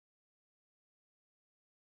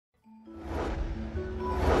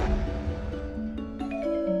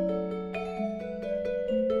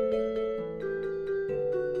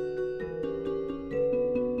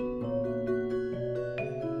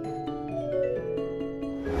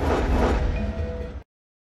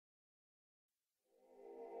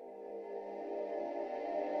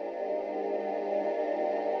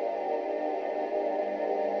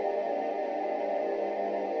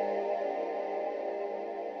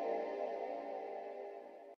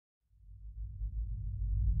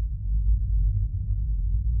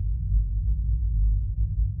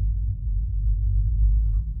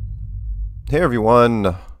Hey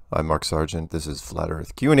everyone, I'm Mark Sargent. This is Flat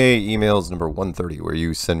Earth Q&A emails number 130, where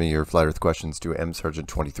you send me your Flat Earth questions to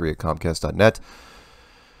msargent23@comcast.net.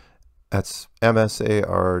 That's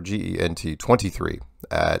MSARGENT23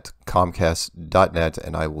 at comcast.net,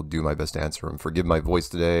 and I will do my best to answer them. Forgive my voice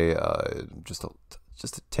today, just a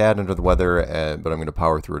tad under the weather, but I'm going to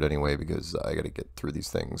power through it anyway because I got to get through these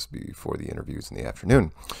things before the interviews in the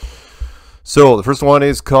afternoon. So the first one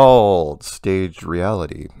is called Staged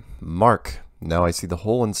Reality. Mark, now I see the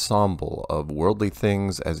whole ensemble of worldly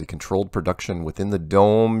things as a controlled production within the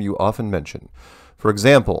dome you often mention. For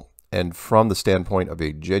example, and from the standpoint of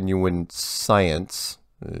a genuine science,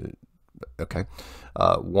 1,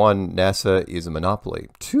 NASA is a monopoly.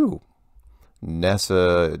 2,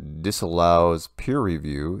 NASA disallows peer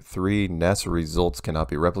review. 3, NASA results cannot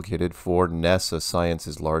be replicated. 4, NASA science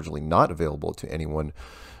is largely not available to anyone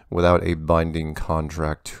without a binding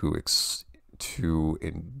contract to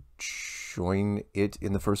join it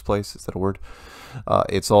in the first place. Is that a word?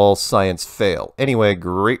 It's all science fail. Anyway,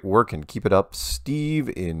 great work and keep it up. Steve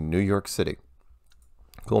in New York City.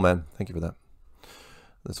 Cool, man. Thank you for that.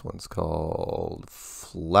 This one's called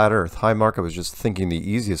Flat Earth. Hi, Mark. I was just thinking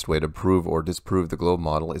the easiest way to prove or disprove the globe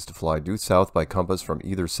model is to fly due south by compass from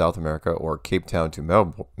either South America or Cape Town to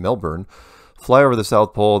Melbourne, fly over the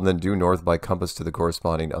South Pole, and then due north by compass to the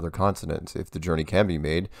corresponding other continent. If the journey can be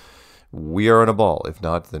made, we are on a ball. If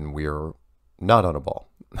not, then we are not on a ball.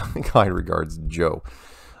 Kind regards, Joe.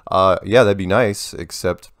 Yeah, that'd be nice,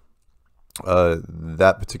 except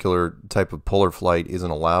that particular type of polar flight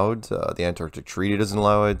isn't allowed. The Antarctic Treaty doesn't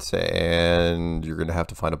allow it, and you're going to have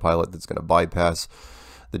to find a pilot that's going to bypass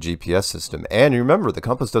the GPS system. And remember, the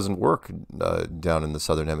compass doesn't work down in the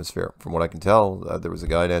southern hemisphere. From what I can tell, there was a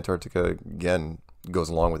guy in Antarctica, again, goes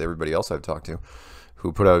along with everybody else I've talked to,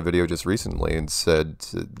 who put out a video just recently and said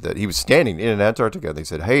that he was standing in Antarctica. And they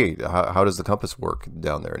said, hey, how does the compass work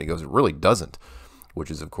down there? And he goes, it really doesn't, which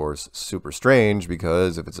is, of course, super strange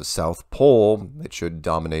because if it's a South Pole, it should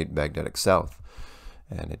dominate magnetic south.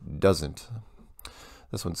 And it doesn't.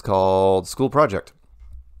 This one's called School Project.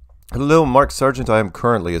 Hello, Mark Sargent. I am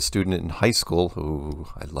currently a student in high school. Ooh,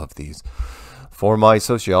 I love these. For my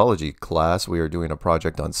sociology class, we are doing a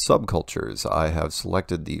project on subcultures. I have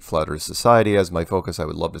selected the Flat Earth Society as my focus. I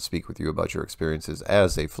would love to speak with you about your experiences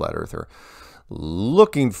as a Flat Earther.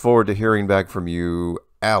 Looking forward to hearing back from you,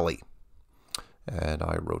 Allie. And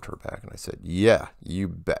I wrote her back and I said, yeah, you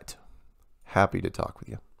bet. Happy to talk with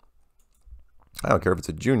you. I don't care if it's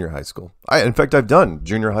a junior high school. In fact, I've done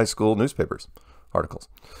junior high school newspapers, articles.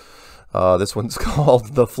 This one's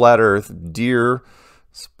called The Flat Earth. Dear,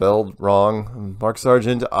 spelled wrong, Mark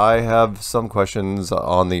Sargent, I have some questions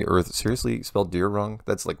on the Earth. Seriously, spelled deer wrong?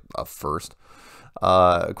 That's like a first.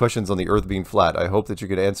 Questions on the Earth being flat. I hope that you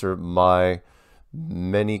could answer my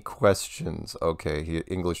many questions. Okay,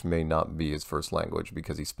 English may not be his first language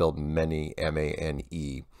because he spelled many,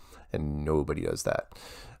 M-A-N-E, and nobody does that.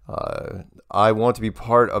 I want to be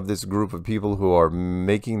part of this group of people who are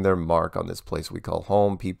making their mark on this place we call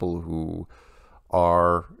home, people who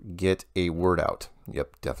get a word out.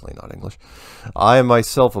 Yep, definitely not English. I am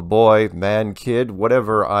myself a boy, man, kid,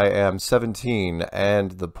 whatever. I am 17,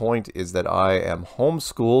 and the point is that I am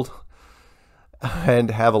homeschooled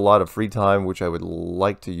and have a lot of free time, which I would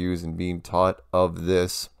like to use in being taught of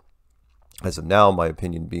this. As of now, my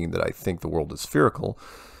opinion being that I think the world is spherical,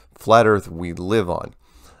 flat Earth we live on.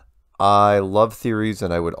 I love theories,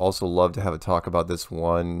 and I would also love to have a talk about this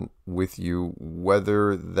one with you,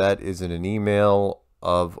 whether that is in an email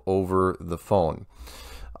of over the phone.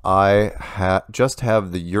 I just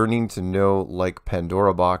have the yearning to know, like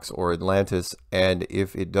Pandora Box or Atlantis, and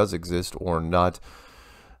if it does exist or not,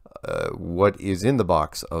 what is in the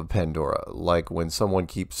box of Pandora, like when someone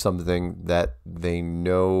keeps something that they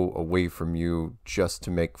know away from you just to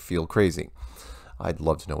make feel crazy. I'd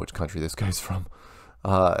love to know which country this guy's from.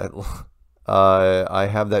 I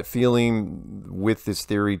have that feeling with this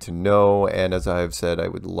theory to know, and as I have said, I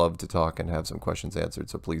would love to talk and have some questions answered,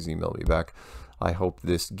 so please email me back. I hope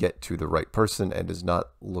this get to the right person and does not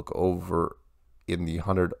look over in the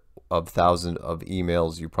 100,000 of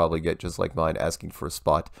emails you probably get just like mine asking for a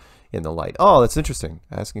spot in the light. Oh, that's interesting.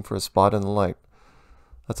 Asking for a spot in the light.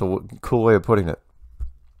 That's a cool way of putting it.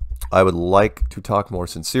 I would like to talk more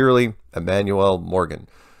sincerely. Emmanuel Morgan.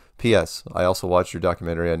 P.S. I also watched your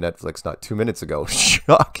documentary on Netflix not 2 minutes ago.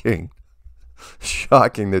 Shocking.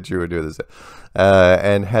 Shocking that you would do this.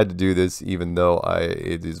 And had to do this even though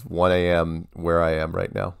it is 1 a.m. where I am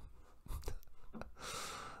right now.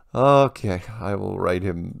 Okay, I will write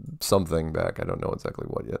him something back. I don't know exactly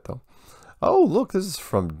what yet, though. Oh, look, this is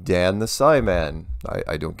from Dan the Psy Man.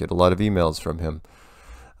 I don't get a lot of emails from him.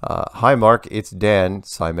 Hi, Mark. It's Dan,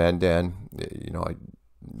 Simon Dan. You know,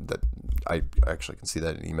 I actually can see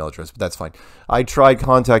that in email address, but that's fine. I tried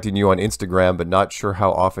contacting you on Instagram, but not sure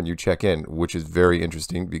how often you check in, which is very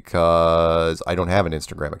interesting because I don't have an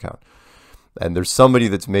Instagram account. And there's somebody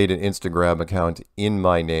that's made an Instagram account in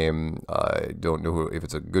my name. I don't know if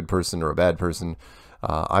it's a good person or a bad person.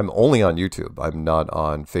 I'm only on YouTube. I'm not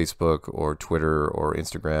on Facebook or Twitter or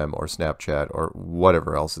Instagram or Snapchat or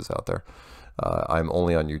whatever else is out there. I'm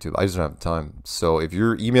only on YouTube. I just don't have time. So if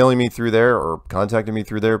you're emailing me through there or contacting me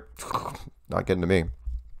through there, not getting to me.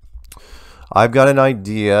 I've got an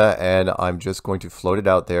idea, and I'm just going to float it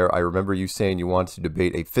out there. I remember you saying you wanted to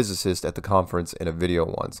debate a physicist at the conference in a video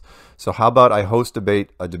once. So how about I host a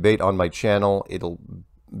debate on my channel? It'll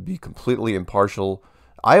be completely impartial.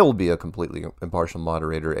 I will be a completely impartial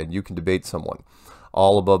moderator, and you can debate someone.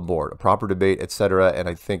 All above board, a proper debate, etc. And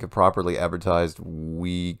I think if properly advertised,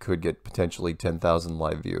 we could get potentially 10,000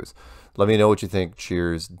 live views. Let me know what you think.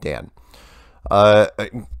 Cheers, Dan.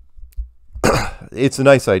 It's a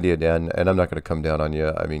nice idea, Dan, and I'm not going to come down on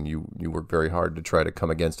you. I mean, you work very hard to try to come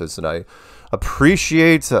against us, and I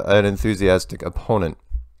appreciate an enthusiastic opponent.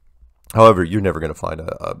 However, you're never going to find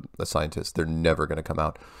a scientist. They're never going to come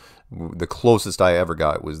out. The closest I ever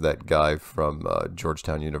got was that guy from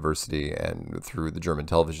Georgetown University and through the German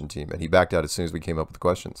television team, and he backed out as soon as we came up with the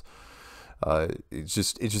questions. It's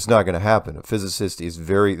just not going to happen. A physicist is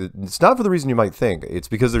it's not for the reason you might think. It's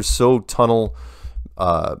because they're so tunnel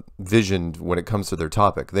visioned when it comes to their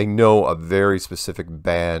topic. They know a very specific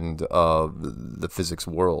band of the physics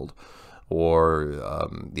world or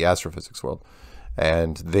the astrophysics world.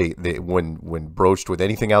 And they when broached with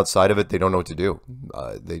anything outside of it, they don't know what to do.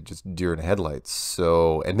 They just deer in headlights.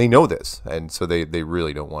 So, and they know this, and so they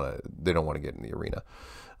really don't want to get in the arena.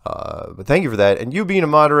 But thank you for that. And you being a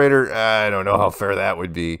moderator, I don't know how fair that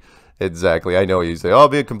would be. Exactly. I know you say, "Oh, I'll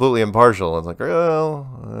be completely impartial." I was like, well,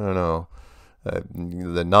 I don't know.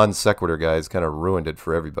 The non sequitur guys kind of ruined it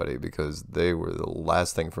for everybody because they were the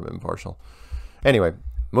last thing from impartial. Anyway,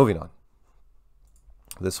 moving on.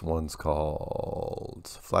 This one's called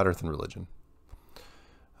Flat Earth and Religion.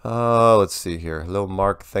 Let's see here. Hello,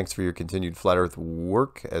 Mark. Thanks for your continued Flat Earth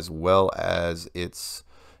work as well as its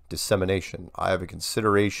dissemination. I have a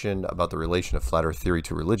consideration about the relation of Flat Earth theory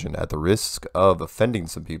to religion. At the risk of offending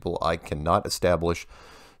some people, I cannot establish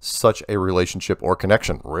such a relationship or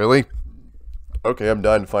connection. Really? Okay, I'm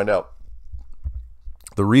dying to find out.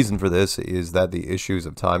 The reason for this is that the issues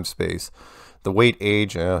of time, space, the weight,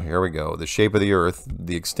 age, here we go, the shape of the Earth,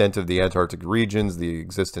 the extent of the Antarctic regions, the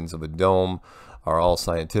existence of a dome are all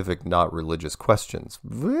scientific, not religious questions.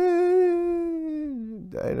 I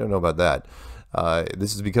don't know about that.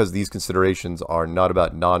 This is because these considerations are not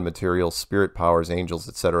about non-material spirit powers, angels,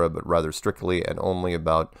 etc., but rather strictly and only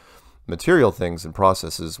about material things and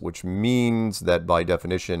processes, which means that by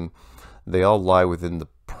definition, they all lie within the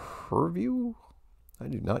purview? I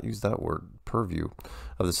do not use that word, purview,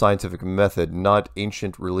 of the scientific method, not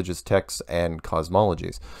ancient religious texts and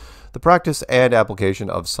cosmologies. The practice and application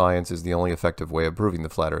of science is the only effective way of proving the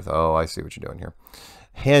flat Earth. Oh, I see what you're doing here.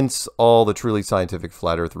 Hence, all the truly scientific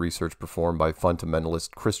flat Earth research performed by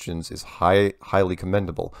fundamentalist Christians is highly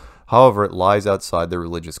commendable. However, it lies outside their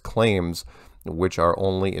religious claims, which are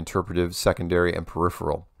only interpretive, secondary, and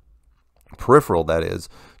peripheral. Peripheral, that is,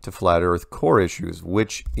 to flat Earth core issues,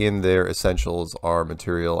 which in their essentials are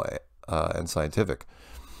material and scientific.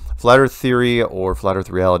 Flat Earth theory or flat Earth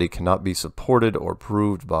reality cannot be supported or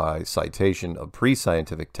proved by citation of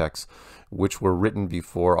pre-scientific texts which were written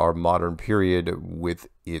before our modern period with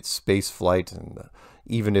its space flight, and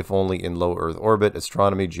even if only in low Earth orbit,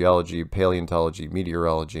 astronomy, geology, paleontology,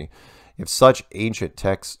 meteorology. If such ancient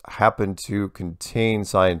texts happen to contain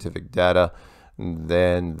scientific data,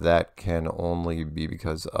 then that can only be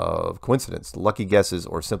because of coincidence, lucky guesses,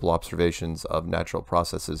 or simple observations of natural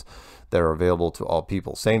processes that are available to all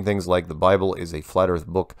people. Saying things like the Bible is a flat Earth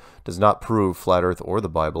book does not prove flat Earth or the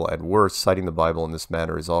Bible, and worse, citing the Bible in this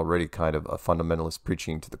manner is already kind of a fundamentalist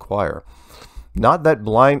preaching to the choir. Not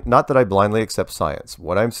that I blindly accept science.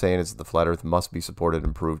 What I'm saying is that the flat Earth must be supported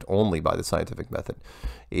and proved only by the scientific method.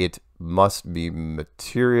 It must be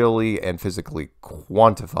materially and physically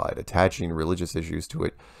quantified. Attaching religious issues to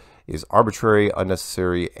it is arbitrary,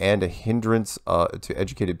 unnecessary, and a hindrance to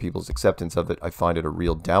educated people's acceptance of it. I find it a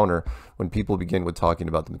real downer when people begin with talking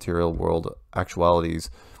about the material world actualities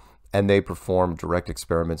and they perform direct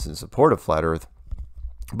experiments in support of flat Earth,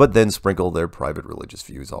 but then sprinkle their private religious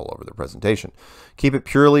views all over their presentation. Keep it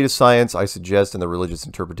purely to science, I suggest, and the religious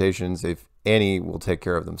interpretations, if any, will take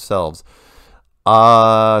care of themselves. So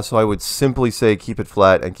I would simply say keep it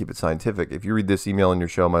flat and keep it scientific. If you read this email in your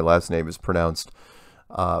show, my last name is pronounced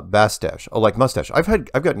Bastache. Oh, like mustache. I've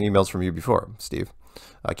gotten emails from you before, Steve.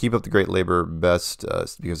 Keep up the great labor, best,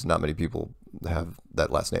 because not many people have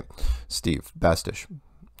that last name, Steve Bastache.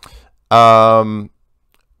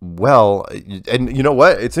 Well, and you know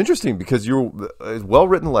what? It's interesting because you're a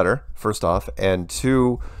well-written letter, first off, and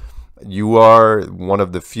two, you are one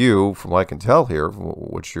of the few, from what I can tell here,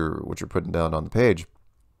 what you're putting down on the page,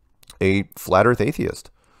 a flat Earth atheist.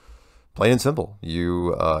 Plain and simple.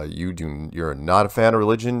 You're not a fan of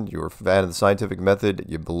religion. You're a fan of the scientific method.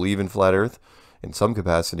 You believe in flat Earth in some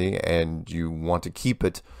capacity, and you want to keep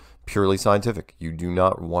it purely scientific. You do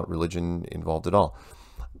not want religion involved at all.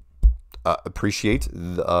 Appreciate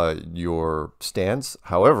your stance.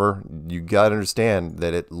 However, you got to understand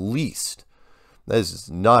that at least, this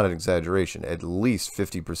is not an exaggeration, at least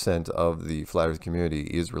 50% of the flat Earth community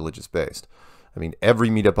is religious based. I mean, every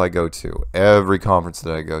meetup I go to, every conference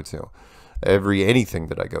that I go to, anything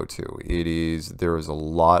that I go to, there is a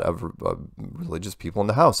lot of religious people in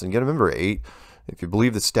the house. And you got to remember, if you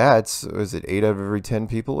believe the stats, is it 8 out of every 10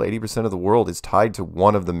 people, 80% of the world is tied to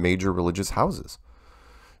one of the major religious houses.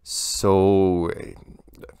 So,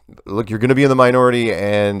 look, you're going to be in the minority,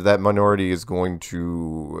 and that minority is going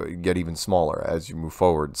to get even smaller as you move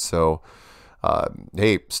forward. So,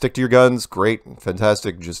 hey, stick to your guns. Great,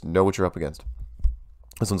 fantastic. Just know what you're up against.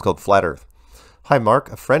 This one's called Flat Earth. Hi,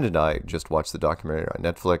 Mark. A friend and I just watched the documentary on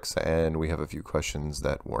Netflix, and we have a few questions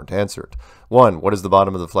that weren't answered. 1, what is the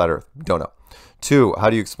bottom of the flat Earth? Don't know. 2, how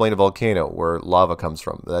do you explain a volcano where lava comes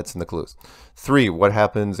from? That's in the clues. 3, what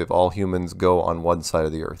happens if all humans go on one side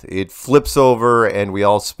of the Earth? It flips over, and we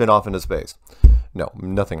all spin off into space. No,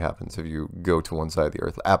 nothing happens if you go to one side of the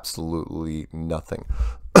Earth. Absolutely nothing.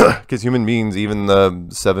 Because human beings, even the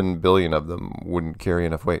 7 billion of them, wouldn't carry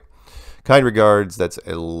enough weight. Kind regards, that's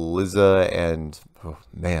Eliza, and oh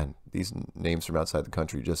man, these names from outside the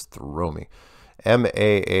country just throw me.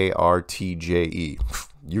 Maartje.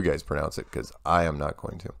 You guys pronounce it, because I am not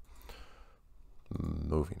going to.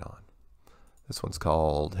 Moving on. This one's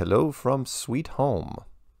called Hello from Sweet Home.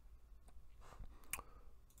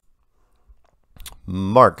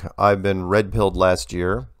 Mark, I've been red-pilled last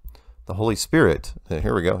year. The Holy Spirit, and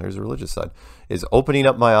here we go, here's the religious side, is opening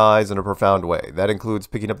up my eyes in a profound way. That includes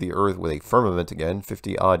picking up the earth with a firmament again,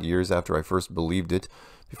 50-odd years after I first believed it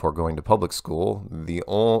before going to public school.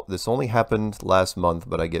 This only happened last month,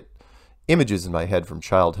 but I get images in my head from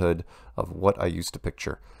childhood of what I used to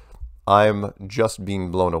picture. I'm just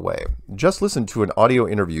being blown away. Just listened to an audio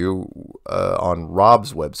interview on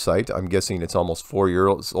Rob's website. I'm guessing it's almost 4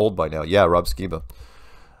 years old by now. Yeah, Rob Skiba.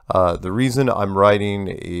 The reason I'm writing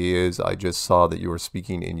is I just saw that you were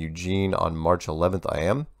speaking in Eugene on March 11th. I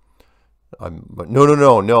am. But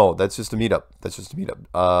no. That's just a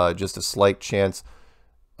meetup. Just a slight chance.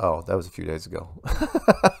 Oh, that was a few days ago.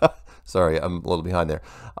 Sorry, I'm a little behind there.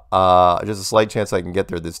 Just a slight chance I can get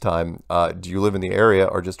there this time. Do you live in the area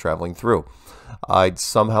or just traveling through? I'd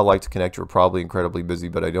somehow like to connect. You're probably incredibly busy,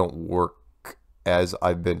 but I don't work, as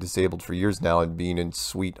I've been disabled for years now, and being in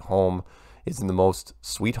Sweet Home isn't the most,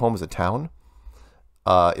 Sweet Home is a town?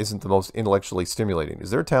 Isn't the most intellectually stimulating. Is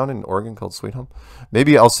there a town in Oregon called Sweet Home?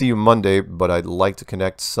 Maybe I'll see you Monday, but I'd like to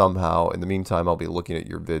connect somehow. In the meantime, I'll be looking at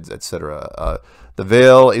your vids, etc. The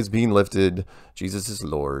veil is being lifted. Jesus is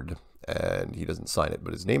Lord. And he doesn't sign it,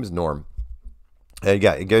 but his name is Norm. And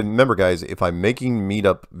yeah, again, remember guys, if I'm making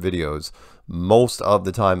meetup videos, most of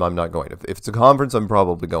the time I'm not going. If it's a conference, I'm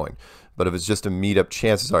probably going. But if it's just a meetup,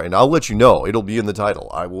 chances are, and I'll let you know, it'll be in the title.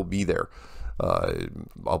 I will be there.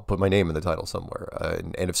 I'll put my name in the title somewhere.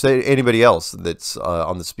 And if anybody else that's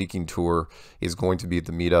on the speaking tour is going to be at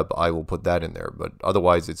the meetup, I will put that in there. But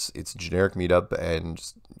otherwise, it's a generic meetup, and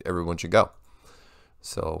just everyone should go.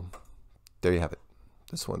 So there you have it.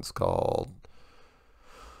 This one's called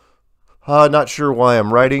Not Sure Why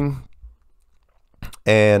I'm Writing.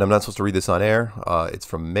 And I'm not supposed to read this on air. It's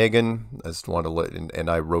from Megan. I just wanted to and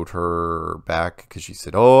I wrote her back because she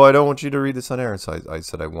said, "Oh, I don't want you to read this on air." So I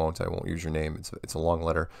said, I won't use your name. It's a long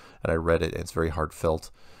letter, and I read it, and it's very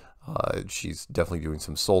heartfelt. She's definitely doing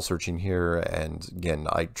some soul searching here. And again,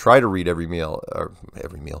 I try to read every meal.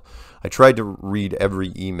 I tried to read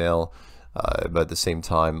every email, but at the same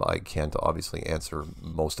time, I can't obviously answer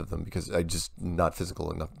most of them because I just not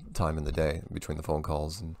physical enough time in the day between the phone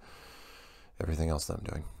calls and everything else that I'm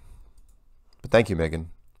doing. But thank you,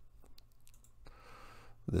 Megan.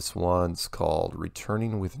 This one's called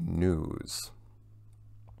Returning with News.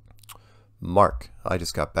 Mark, I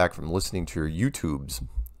just got back from listening to your YouTubes.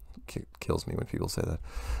 Kills me when people say that.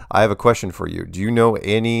 I have a question for you. Do you know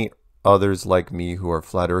any others like me who are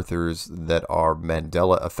flat earthers that are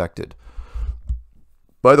Mandela affected?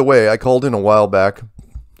 By the way, I called in a while back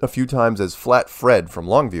a few times as Flat Fred from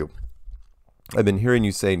Longview. I've been hearing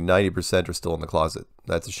you say 90% are still in the closet.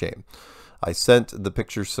 That's a shame. I sent the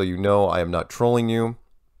picture so you know I am not trolling you.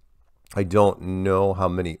 I don't know how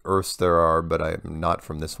many Earths there are, but I am not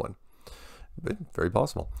from this one. But very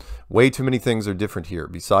possible. Way too many things are different here,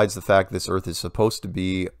 besides the fact this Earth is supposed to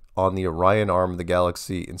be on the Orion arm of the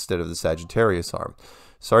galaxy instead of the Sagittarius arm.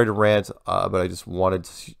 Sorry to rant, but I just wanted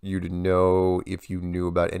you to know if you knew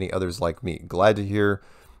about any others like me. Glad to hear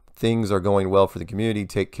things are going well for the community.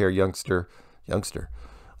 Take care, youngster.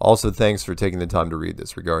 Also, thanks for taking the time to read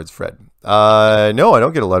this. Regards, Fred. No, I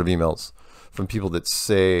don't get a lot of emails from people that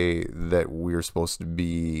say that we're supposed to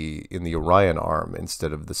be in the Orion arm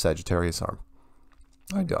instead of the Sagittarius arm.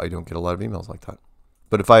 I don't get a lot of emails like that.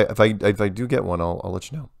 But if I do get one, I'll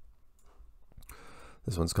let you know.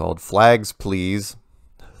 This one's called Flags Please.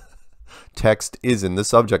 Text is in the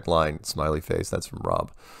subject line. Smiley face. That's from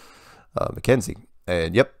Rob. Mackenzie.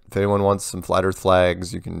 And yep, if anyone wants some Flat Earth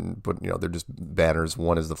flags, you can put, they're just banners.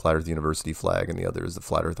 One is the Flat Earth University flag and the other is the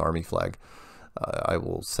Flat Earth Army flag. I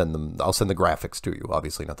will send them. I'll send the graphics to you.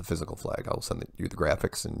 Obviously, not the physical flag. I'll send you the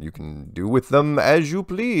graphics, and you can do with them as you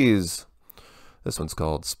please. This one's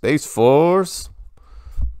called Space Force.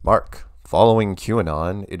 Mark, following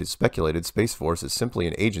QAnon, it is speculated Space Force is simply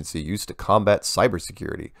an agency used to combat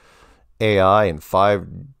cybersecurity, AI, and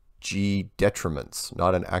 5G detriments,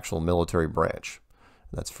 not an actual military branch.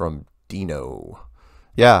 And that's from Dino.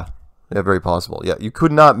 Yeah, very possible. Yeah, you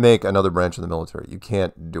could not make another branch of the military. You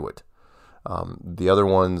can't do it. The other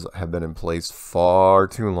ones have been in place far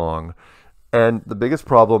too long, and the biggest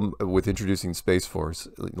problem with introducing Space Force,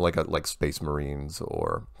 like Space Marines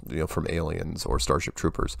or from Aliens or Starship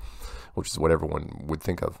Troopers, which is what everyone would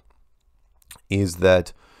think of, is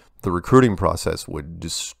that the recruiting process would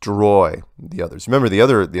destroy the others. Remember, the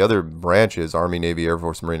other branches, Army, Navy, Air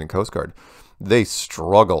Force, Marine, and Coast Guard, they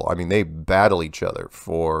struggle. I mean, they battle each other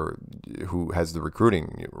for who has the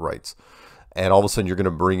recruiting rights. And all of a sudden, you're going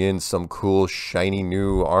to bring in some cool, shiny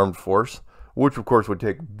new armed force, which, of course, would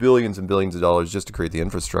take billions and billions of dollars just to create the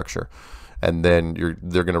infrastructure. And then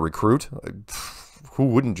they're going to recruit. Who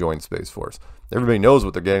wouldn't join Space Force? Everybody knows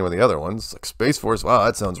what they're getting with the other ones. Like Space Force, wow,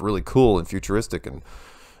 that sounds really cool and futuristic and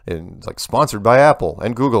like sponsored by Apple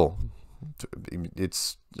and Google.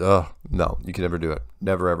 It's, no, you can never do it.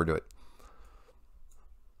 Never, ever do it.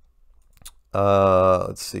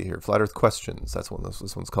 Let's see here. Flat Earth Questions. That's what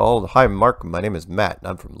this one's called. Hi, Mark. My name is Matt, and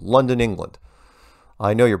I'm from London, England.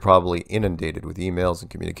 I know you're probably inundated with emails and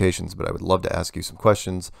communications, but I would love to ask you some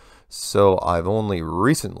questions. So I've only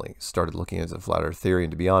recently started looking into Flat Earth theory,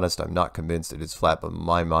 and to be honest, I'm not convinced it is flat, but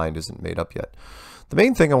my mind isn't made up yet. The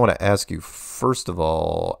main thing I want to ask you, first of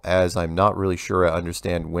all, as I'm not really sure I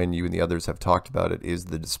understand when you and the others have talked about it, is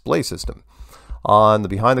the display system. On the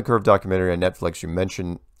Behind the Curve documentary on Netflix, you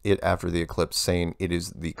mentioned it after the eclipse, saying it is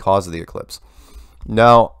the cause of the eclipse.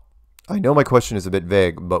 Now, I know my question is a bit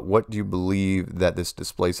vague, but what do you believe that this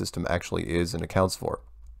display system actually is and accounts for?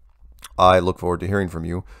 I look forward to hearing from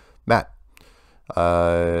you, Matt.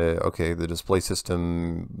 Okay, the display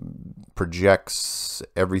system projects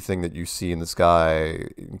everything that you see in the sky,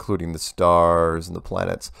 including the stars and the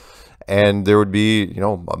planets. And there would be,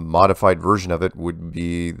 a modified version of it would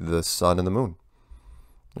be the sun and the moon.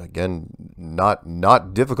 Again,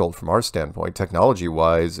 not difficult from our standpoint.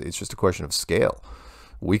 Technology-wise, it's just a question of scale.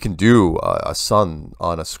 We can do a sun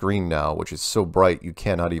on a screen now, which is so bright you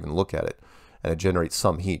cannot even look at it, and it generates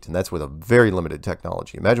some heat, and that's with a very limited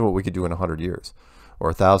technology. Imagine what we could do in 100 years, or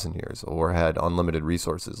 1,000 years, or had unlimited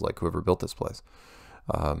resources like whoever built this place.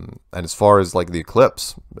 And as far as like the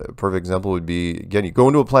eclipse, a perfect example would be, again, you go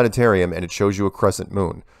into a planetarium and it shows you a crescent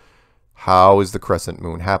moon. How is the crescent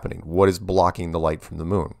moon happening? What is blocking the light from the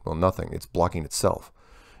moon? Well, nothing. It's blocking itself.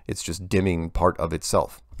 It's just dimming part of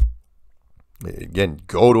itself. Again,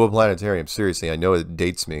 go to a planetarium. Seriously, I know it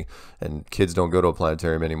dates me, and kids don't go to a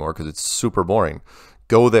planetarium anymore because it's super boring.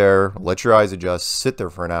 Go there, let your eyes adjust, sit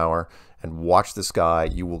there for an hour, and watch the sky.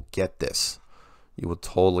 You will get this. You will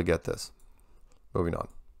totally get this. Moving on.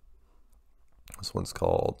 This one's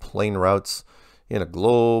called Plane Routes in a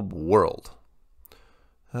Globe World.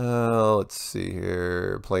 Let's see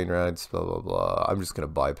here. Plane rides, blah, blah, blah. I'm just going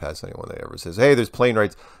to bypass anyone that ever says, hey, there's plane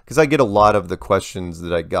rides. Because I get a lot of the questions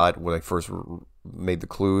that I got when I first made the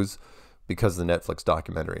clues because of the Netflix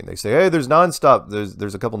documentary. And they say, hey, there's nonstop.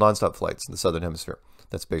 There's a couple nonstop flights in the Southern Hemisphere.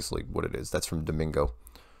 That's basically what it is. That's from Domingo.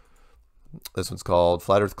 This one's called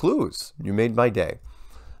Flat Earth Clues. You made my day.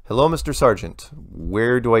 Hello, Mr. Sargent.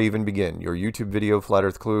 Where do I even begin? Your YouTube video, Flat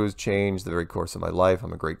Earth Clues, changed the very course of my life.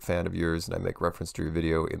 I'm a great fan of yours, and I make reference to your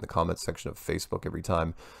video in the comments section of Facebook every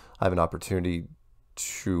time I have an opportunity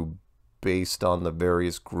to based on the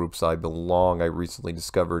various groups I belong. I recently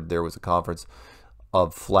discovered there was a conference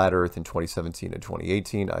of Flat Earth in 2017 and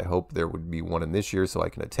 2018. I hope there would be one in this year so I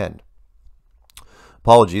can attend.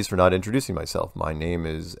 Apologies for not introducing myself. My name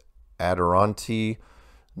is Adoranti.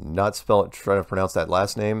 Not trying to pronounce that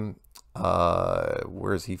last name.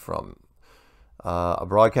 Where is he from? A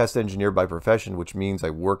broadcast engineer by profession, which means I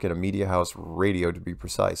work in a media house, radio to be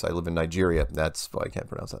precise. I live in Nigeria. That's why I can't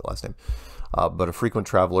pronounce that last name. But a frequent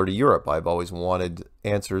traveler to Europe. I've always wanted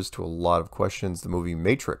answers to a lot of questions. The movie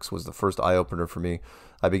Matrix was the first eye-opener for me.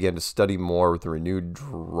 I began to study more with a renewed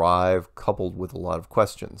drive, coupled with a lot of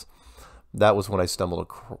questions. That was when I stumbled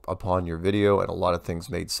upon your video, and a lot of things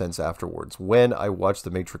made sense afterwards. When I watched the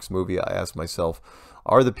Matrix movie, I asked myself,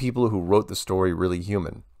 are the people who wrote the story really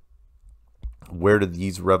human? Where did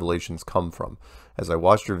these revelations come from? As I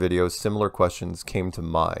watched your video, similar questions came to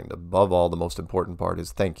mind. Above all, the most important part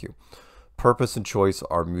is thank you. Purpose and choice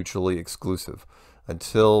are mutually exclusive.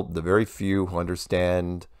 Until the very few who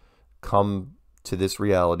understand come to this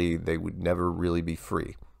reality, they would never really be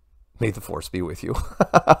free. May the force be with you.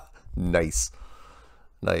 Nice.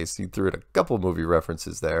 Nice. You threw in a couple movie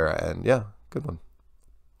references there, and yeah, good one.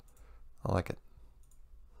 I like it.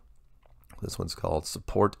 This one's called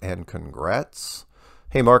Support and Congrats.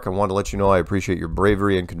 Hey Mark, I want to let you know I appreciate your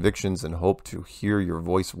bravery and convictions and hope to hear your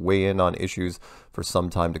voice weigh in on issues for some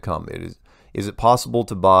time to come. Is it possible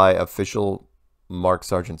to buy official Mark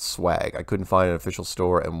Sargent swag? I couldn't find an official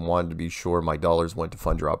store and wanted to be sure my dollars went to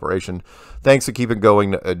fund your operation. Thanks, and keep it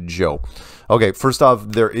going, Joe. Okay, first off,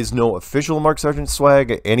 there is no official Mark Sargent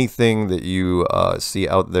swag. Anything that you see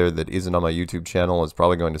out there that isn't on my YouTube channel is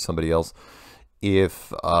probably going to somebody else.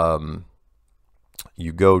 If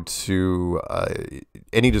you go to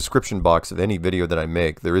any description box of any video that I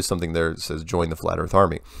make, there is something there that says join the Flat Earth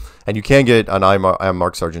Army. And you can get an I'm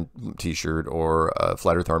Mark Sargent t-shirt or a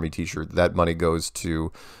Flat Earth Army t-shirt. That money goes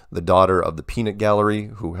to the daughter of the Peanut Gallery,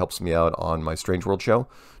 who helps me out on my Strange World show.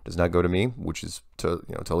 Does not go to me, which is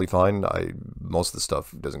totally fine. Most of the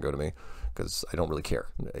stuff doesn't go to me because I don't really care.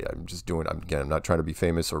 I'm just doing, I'm not trying to be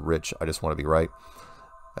famous or rich. I just want to be right.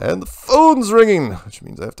 And the phone's ringing, which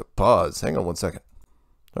means I have to pause. Hang on one second.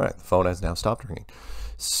 All right, the phone has now stopped ringing.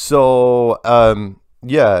 So,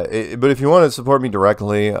 yeah, but if you want to support me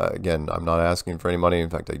directly, again, I'm not asking for any money. In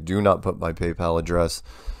fact, I do not put my PayPal address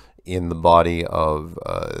in the body of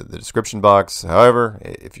the description box. However,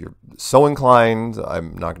 if you're so inclined,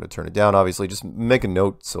 I'm not going to turn it down, obviously. Just make a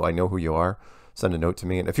note so I know who you are. Send a note to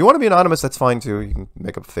me. And if you want to be anonymous, that's fine too. You can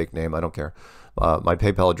make up a fake name. I don't care. My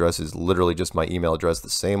PayPal address is literally just my email address, the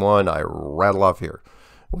same one I rattle off here,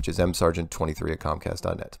 which is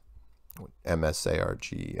msargent23@comcast.net.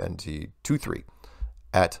 MSARGNT23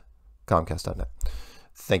 at comcast.net.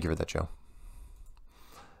 Thank you for that, Joe.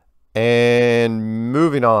 And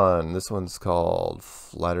moving on, this one's called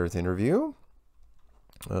Flat Earth Interview.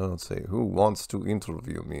 Let's see, who wants to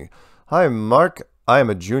interview me? Hi, Mark. I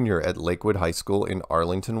am a junior at Lakewood High School in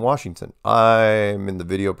Arlington, Washington. I'm in the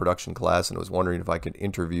video production class and was wondering if I could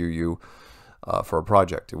interview you for a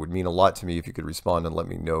project. It would mean a lot to me if you could respond and let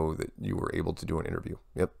me know that you were able to do an interview.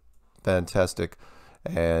 Yep, fantastic.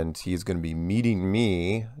 And he's going to be meeting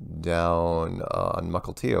me down on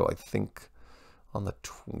Mukilteo, I think, on the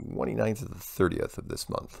 29th or the 30th of this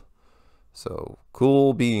month. So,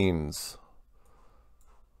 cool beans.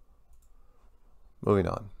 Moving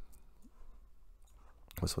on.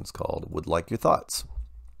 This one's called Would Like Your Thoughts.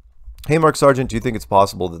 Hey, Mark Sargent, do you think it's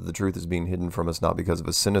possible that the truth is being hidden from us not because of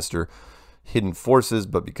a sinister hidden forces,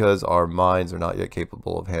 but because our minds are not yet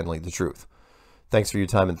capable of handling the truth? Thanks for your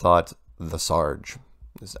time and thought, the Sarge.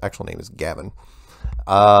 His actual name is Gavin.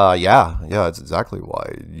 Yeah, that's exactly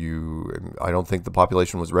why. I don't think the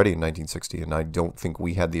population was ready in 1960, and I don't think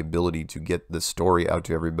we had the ability to get the story out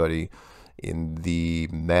to everybody in the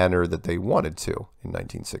manner that they wanted to in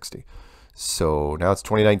 1960. So now it's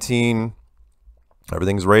 2019.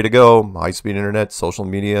 Everything's ready to go. High-speed internet, social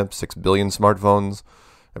media, 6 billion smartphones.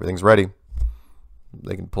 Everything's ready.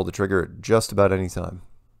 They can pull the trigger at just about any time.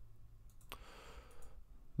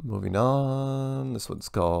 Moving on. This one's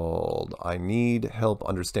called I Need Help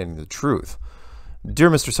Understanding the Truth. Dear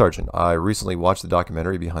Mr. Sargent, I recently watched the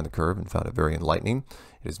documentary Behind the Curve and found it very enlightening.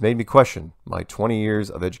 It has made me question my 20 years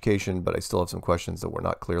of education, but I still have some questions that were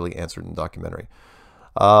not clearly answered in the documentary.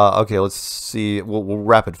 Okay, let's see. We'll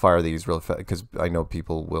rapid fire these real fast because I know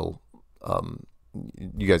people will.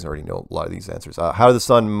 You guys already know a lot of these answers. How do the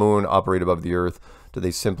sun and moon operate above the earth? Do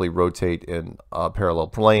they simply rotate in a parallel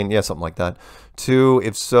plane? Yeah, something like that. 2,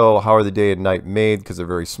 if so, how are the day and night made? Because they're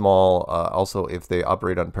very small. Also, if they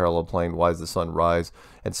operate on a parallel plane, why does the sun rise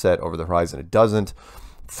and set over the horizon? It doesn't.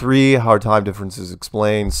 3, how are time differences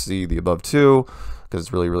explained? See the above 2, because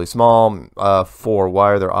it's really, really small. 4,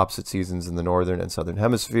 why are there opposite seasons in the northern and southern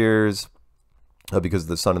hemispheres? Because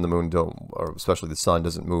the sun and the moon don't, or especially the sun,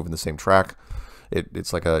 doesn't move in the same track.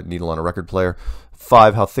 It's like a needle on a record player.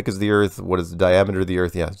 5, how thick is the Earth? What is the diameter of the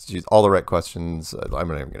Earth? Yeah, all the right questions. I'm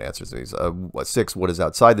not even going to answer these. 6, what is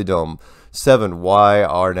outside the dome? 7, why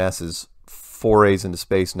are NASA's forays into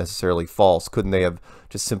space necessarily false? Couldn't they have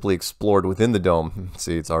just simply explored within the dome?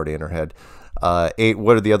 See, it's already in our head. 8,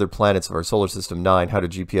 what are the other planets of our solar system? 9, how do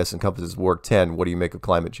GPS and compasses work? 10, what do you make of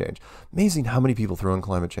climate change? Amazing how many people throw in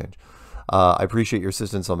climate change. I appreciate your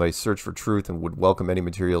assistance on my search for truth and would welcome any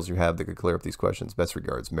materials you have that could clear up these questions. Best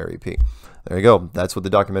regards, Mary P. There you go. That's what the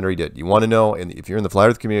documentary did. You want to know, and if you're in the Flat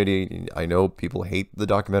Earth community, I know people hate the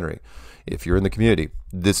documentary. If you're in the community,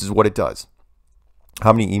 this is what it does.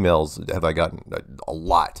 How many emails have I gotten? A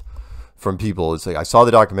lot from people. It's like, I saw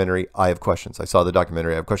the documentary, I have questions. I saw the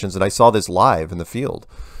documentary, I have questions. And I saw this live in the field,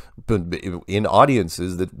 in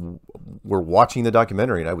audiences that were watching the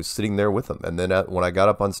documentary, and I was sitting there with them. And then when I got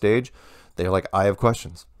up on stage, they're like, I have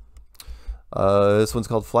questions. This one's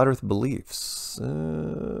called Flat Earth Beliefs.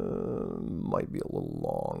 Might be a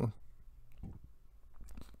little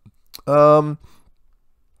long.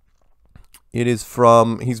 It is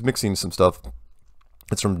from, he's mixing some stuff.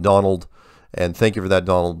 It's from Donald, and thank you for that,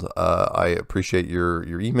 Donald. I appreciate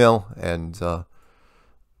your email, and I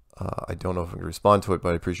don't know if I can respond to it,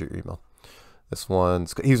 but I appreciate your email. This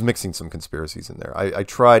one's, he's mixing some conspiracies in there. I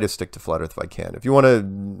try to stick to Flat Earth if I can. If you want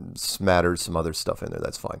to smatter some other stuff in there,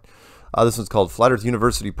 that's fine. This one's called Flat Earth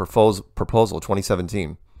University Proposal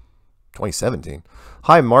 2017. 2017.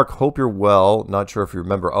 Hi, Mark. Hope you're well. Not sure if you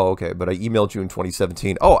remember. Oh, okay. But I emailed you in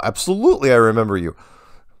 2017. Oh, absolutely. I remember you.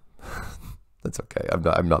 That's okay.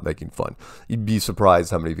 I'm not making fun. You'd be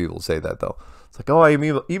surprised how many people say that, though. It's like, oh, I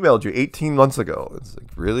emailed you 18 months ago. It's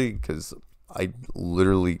like, really? Because I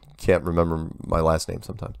literally can't remember my last name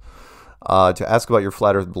sometimes. To ask about your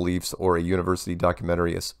Flat Earth beliefs or a university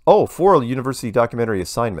documentary. For a university documentary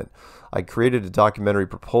assignment. I created a documentary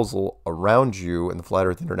proposal around you in the Flat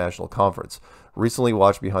Earth International Conference. Recently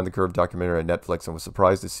watched Behind the Curve documentary on Netflix and was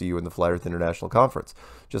surprised to see you in the Flat Earth International Conference.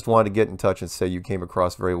 Just wanted to get in touch and say you came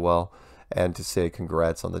across very well and to say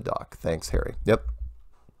congrats on the doc. Thanks, Harry. Yep.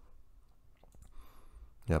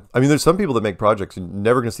 Yep. I mean, there's some people that make projects and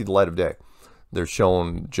never going to see the light of day. They're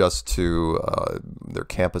shown just to their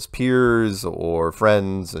campus peers or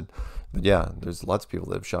friends. But yeah, there's lots of people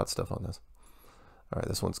that have shot stuff on this. All right,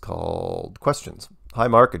 this one's called Questions. Hi,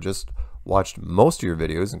 Mark. I just watched most of your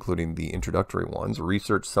videos, including the introductory ones,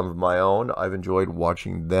 researched some of my own. I've enjoyed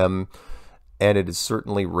watching them, and it has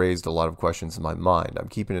certainly raised a lot of questions in my mind. I'm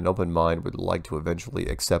keeping an open mind, would like to eventually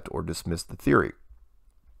accept or dismiss the theory.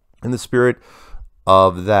 In the spirit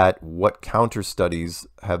of that, what counter studies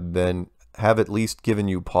have at least given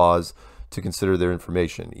you pause to consider their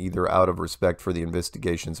information, either out of respect for the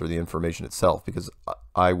investigations or the information itself? Because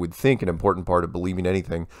I would think an important part of believing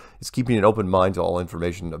anything is keeping an open mind to all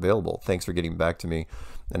information available. Thanks for getting back to me,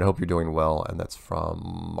 and I hope you're doing well. And that's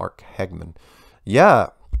from Mark Hegman. Yeah,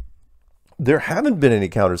 there haven't been any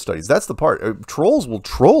counter studies. That's the part. Trolls will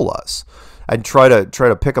troll us and try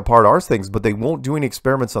to pick apart our things, but they won't do any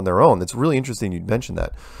experiments on their own. That's really interesting you'd mention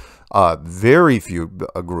that. Very few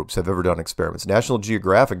groups have ever done experiments. National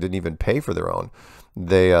Geographic didn't even pay for their own.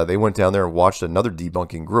 They went down there and watched another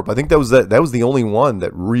debunking group. I think that was the only one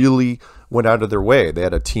that really went out of their way. They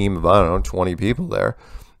had a team of, I don't know, 20 people there,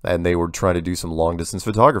 and they were trying to do some long distance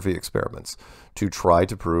photography experiments to try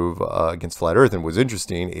to prove against Flat Earth. And what's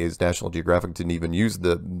interesting is National Geographic didn't even use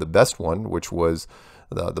the best one, which was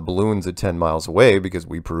the balloons at 10 miles away, because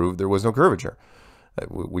we proved there was no curvature.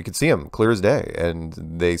 We could see them clear as day. And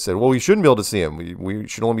they said, well, we shouldn't be able to see them. We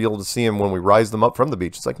should only be able to see them when we rise them up from the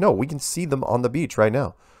beach. It's like, no, we can see them on the beach right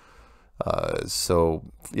now. So,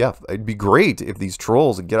 yeah, it'd be great if these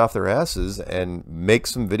trolls would get off their asses and make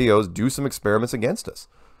some videos, do some experiments against us,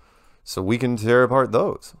 so we can tear apart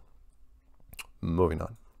those. Moving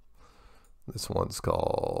on. This one's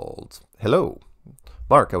called, Hello.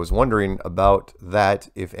 Mark, I was wondering about that,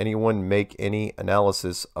 if anyone make any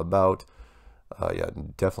analysis about yeah,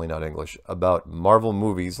 definitely not English, about Marvel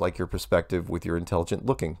movies, like your perspective with your intelligent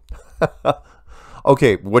looking.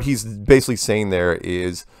 Okay, what he's basically saying there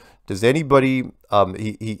is, does anybody,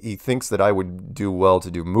 he thinks that I would do well to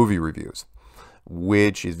do movie reviews,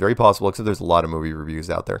 which is very possible, except there's a lot of movie reviews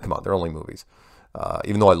out there. Come on, they're only movies.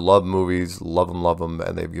 Even though I love movies, love them,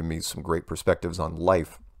 and they've given me some great perspectives on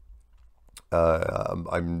life.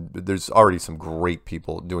 There's already some great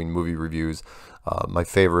people doing movie reviews. My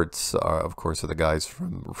favorites are, of course, are the guys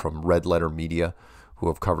from Red Letter Media, who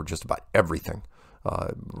have covered just about everything.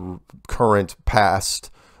 current,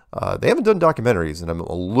 past. They haven't done documentaries, and I'm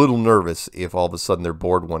a little nervous if all of a sudden they're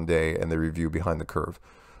bored one day and they review Behind the Curve.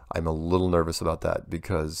 I'm a little nervous about that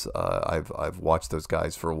because I've watched those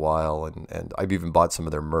guys for a while, and I've even bought some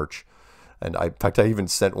of their merch. And in fact, I even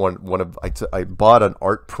sent I bought an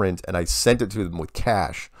art print and I sent it to them with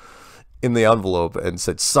cash in the envelope and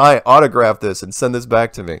said, autograph this and send this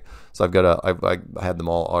back to me. So I had them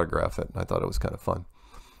all autograph it, and I thought it was kind of fun.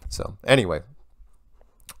 So anyway,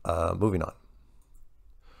 moving on.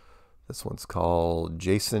 This one's called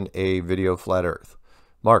Jason A. Video Flat Earth.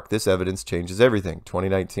 Mark, this evidence changes everything.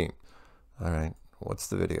 2019. All right. What's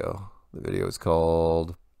the video? The video is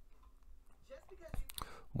called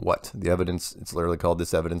what? The evidence, it's literally called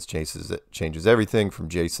This Evidence Changes Everything from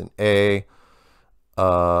Jason A.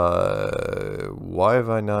 Why have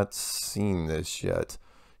I not seen this yet?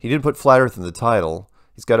 He didn't put Flat Earth in the title.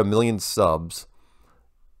 He's got 1 million subs.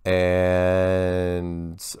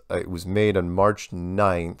 And it was made on March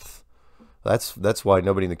 9th. That's why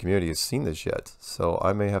nobody in the community has seen this yet. So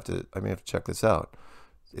I may have to check this out.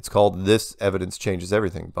 It's called This Evidence Changes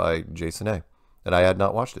Everything by Jason A. And I had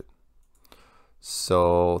not watched it.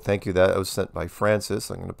 So thank you. That was sent by Francis.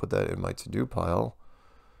 I'm going to put that in my to-do pile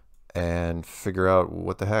and figure out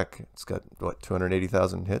what the heck. It's got, what,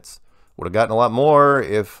 280,000 hits? Would have gotten a lot more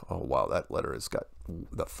if, oh wow, that letter has got,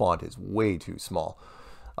 the font is way too small.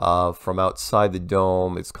 From Outside the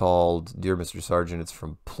Dome, it's called Dear Mr. Sargent. It's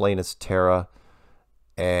from Planus Terra,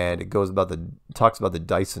 and it talks about the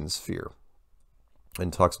Dyson sphere,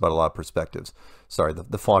 and talks about a lot of perspectives. Sorry,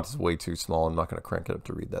 the font is way too small. I'm not going to crank it up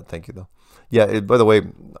to read that. Thank you though. Yeah. By the way,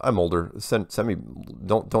 I'm older. Send me.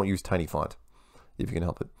 Don't use tiny font if you can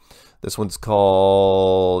help it. This one's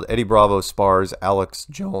called Eddie Bravo spars Alex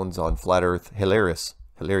Jones on Flat Earth. Hilarious.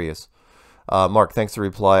 Mark, thanks for the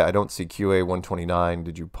reply. I don't see QA 129.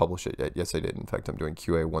 Did you publish it yet? Yes, I did. In fact, I'm doing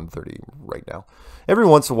QA 130 right now. Every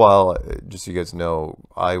once in a while, just so you guys know,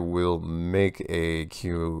 I will make a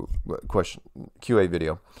QA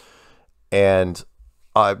video. And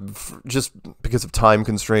just because of time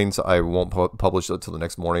constraints, I won't publish it until the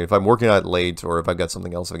next morning. If I'm working on it late, or if I've got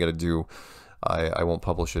something else I got to do, I won't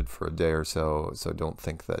publish it for a day or so. So don't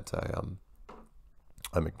think that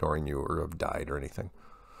I'm ignoring you or have died or anything.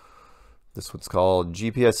 This one's called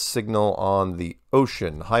GPS Signal on the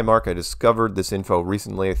Ocean. Hi, Mark. I discovered this info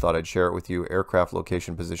recently. I thought I'd share it with you. Aircraft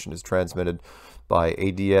location position is transmitted by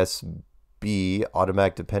ADS-B,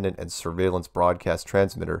 Automatic Dependent and Surveillance Broadcast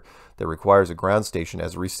Transmitter, that requires a ground station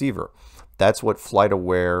as a receiver. That's what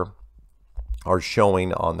FlightAware are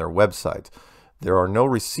showing on their website. There are no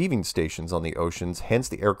receiving stations on the oceans, hence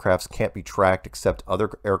the aircrafts can't be tracked except other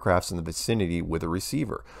aircrafts in the vicinity with a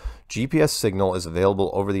receiver. GPS signal is available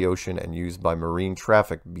over the ocean and used by marine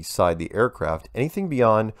traffic beside the aircraft. Anything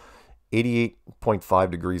beyond 88.5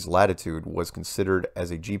 degrees latitude was considered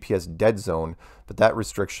as a GPS dead zone, but that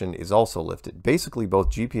restriction is also lifted. Basically, both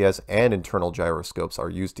GPS and internal gyroscopes are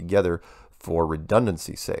used together for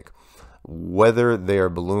redundancy's sake. Whether they are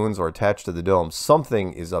balloons or attached to the dome,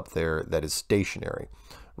 something is up there that is stationary.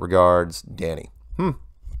 Regards, Danny.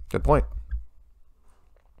 Good point.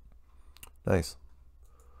 Nice.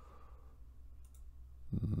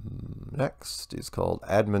 Next is called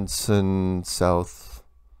Admonson South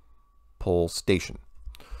Pole Station.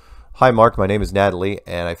 Hi, Mark. My name is Natalie,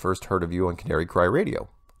 and I first heard of you on Canary Cry Radio.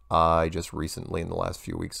 I just recently, in the last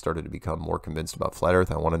few weeks, started to become more convinced about Flat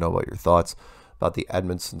Earth. I want to know about your thoughts about the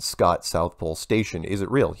Admonson Scott South Pole Station. Is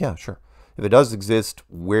it real? Yeah, sure. If it does exist,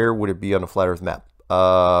 where would it be on a Flat Earth map?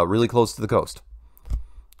 Really close to the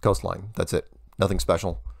coastline. That's it. Nothing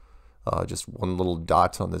special. Just one little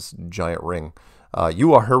dot on this giant ring.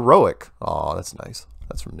 You are heroic. Oh, that's nice.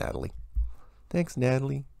 That's from Natalie. Thanks,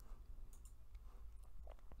 Natalie.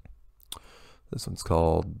 This one's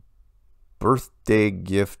called Birthday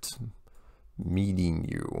Gift Meeting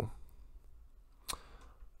You.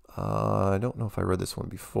 I don't know if I read this one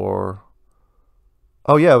before.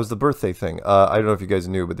 Oh yeah, it was the birthday thing. I don't know if you guys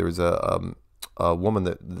knew, but there was a woman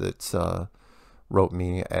that wrote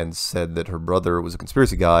me and said that her brother was a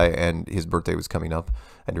conspiracy guy and his birthday was coming up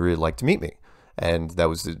and he'd really like to meet me. And that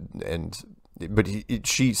was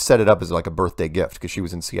she set it up as like a birthday gift because she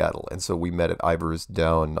was in Seattle, and so we met at Ivers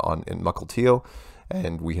down in Mukilteo,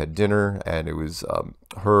 and we had dinner, and it was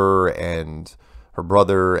her and her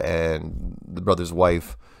brother and the brother's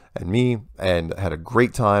wife and me, and had a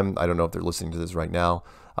great time. I don't know if they're listening to this right now.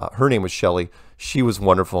 Her name was Shelly. She was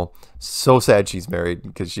wonderful. So sad she's married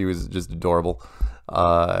because she was just adorable.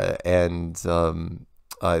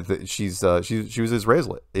 She was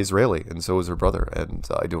Israeli, and so was her brother. And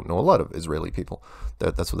I don't know a lot of Israeli people.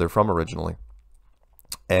 That's where they're from originally.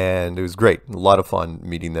 And it was great. A lot of fun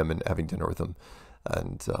meeting them and having dinner with them,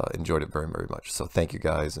 and enjoyed it very, very much. So thank you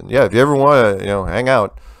guys. And yeah, if you ever want to, hang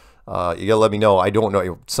out, you gotta let me know. I don't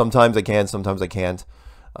know. Sometimes I can, sometimes I can't.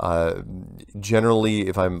 Generally,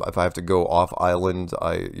 if I have to go off island,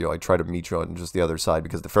 I try to meet you on just the other side,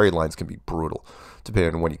 because the ferry lines can be brutal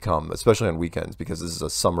depending on when you come, especially on weekends, because this is a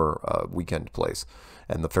summer weekend place,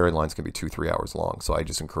 and the ferry lines can be 2-3 hours long. So I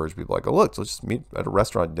just encourage people, like, oh look, let's just meet at a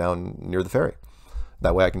restaurant down near the ferry.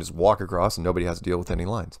 That way I can just walk across and nobody has to deal with any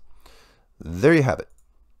lines. There you have it.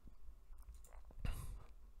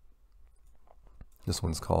 This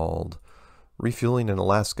one's called Refueling in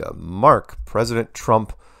Alaska. Mark, President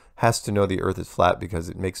Trump has to know the Earth is flat, because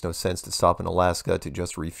it makes no sense to stop in Alaska to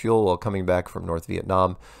just refuel while coming back from North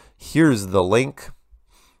Vietnam. Here's the link.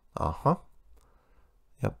 Yep.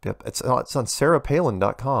 It's on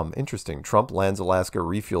sarahpalin.com. Interesting. Trump lands Alaska,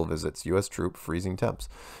 refuel visits, U.S. troop, freezing temps.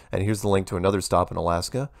 And here's the link to another stop in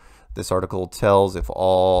Alaska. This article tells it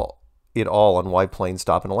all on why planes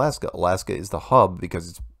stop in Alaska. Alaska is the hub because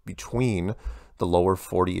it's between the lower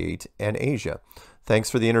 48 and Asia.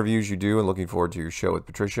 Thanks for the interviews you do, and looking forward to your show with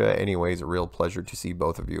Patricia. Anyways, a real pleasure to see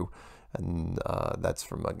both of you. And that's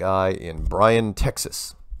from a guy in Bryan,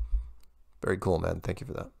 Texas. Very cool, man. Thank you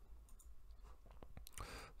for that.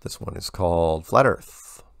 This one is called Flat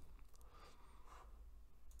Earth.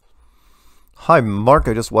 Hi, Mark.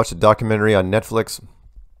 I just watched a documentary on Netflix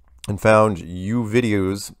and found you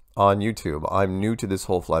videos on YouTube. I'm new to this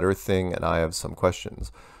whole Flat Earth thing, and I have some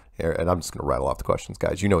questions here, and I'm just going to rattle off the questions,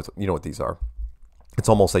 guys. You know what these are. It's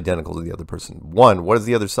almost identical to the other person. 1, what is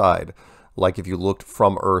the other side? Like if you looked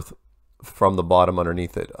from Earth, from the bottom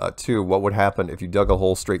underneath it. 2, what would happen if you dug a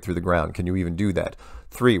hole straight through the ground? Can you even do that?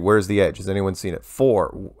 3, where's the edge? Has anyone seen it?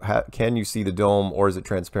 4, can you see the dome, or is it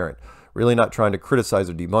transparent? Really not trying to criticize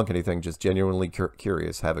or debunk anything, just genuinely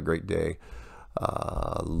curious. Have a great day.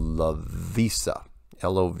 Lovisa.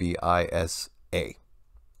 Lovisa.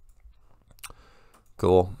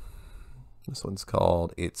 Cool. This one's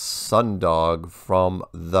called It's Sundog from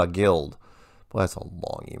the Guild. Well, that's a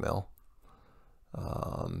long email.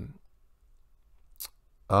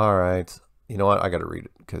 All right. You know what? I got to read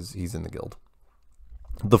it because he's in the guild.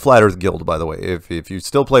 The Flat Earth Guild, by the way. If you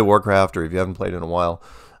still play Warcraft, or if you haven't played in a while,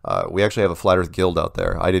 we actually have a Flat Earth Guild out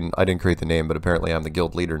there. I didn't create the name, but apparently I'm the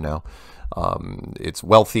guild leader now. It's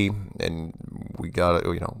wealthy, and we got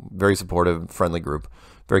very supportive, friendly group,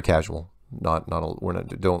 very casual. Don't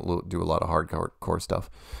do a lot of hardcore stuff.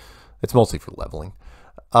 It's mostly for leveling.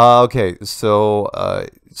 Okay, so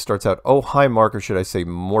it starts out, oh, hi, Mark, or should I say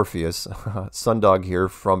Morpheus, Sundog here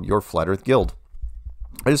from your Flat Earth Guild.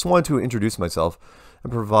 I just wanted to introduce myself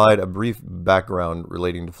and provide a brief background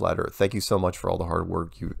relating to Flat Earth. Thank you so much for all the hard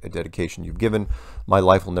work and dedication you've given. My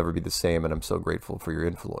life will never be the same, and I'm so grateful for your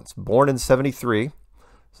influence. Born in '73,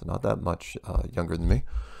 so not that much younger than me,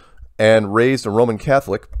 and raised a Roman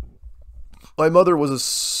Catholic, my mother was a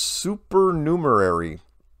supernumerary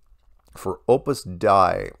for Opus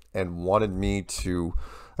Dei and wanted me to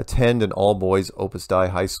attend an all-boys Opus Dei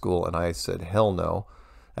high school, and I said hell no.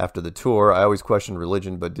 After the tour, I always questioned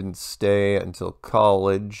religion, but didn't stray until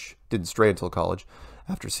college.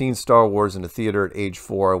 After seeing Star Wars in a theater at age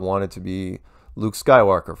 4, I wanted to be Luke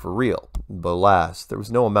Skywalker for real. But alas, there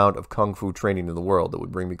was no amount of kung fu training in the world that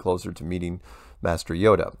would bring me closer to meeting Master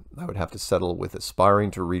Yoda. I would have to settle with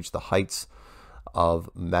aspiring to reach the heights of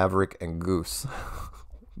Maverick and Goose.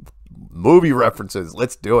 Movie references,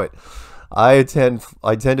 let's do it. I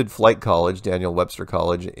attended Flight College, Daniel Webster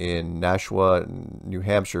College, in Nashua, New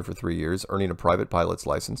Hampshire for 3 years, earning a private pilot's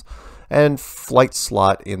license and flight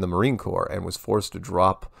slot in the Marine Corps, and was forced to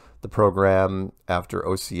drop the program after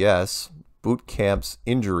OCS. Boot camp's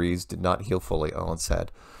injuries did not heal fully. Oh, it's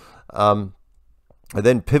sad. I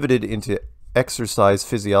then pivoted into exercise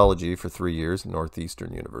physiology for 3 years at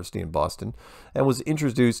Northeastern University in Boston, and was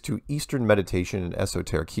introduced to Eastern meditation and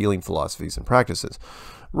esoteric healing philosophies and practices.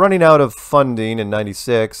 Running out of funding in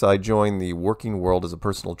 '96, I joined the working world as a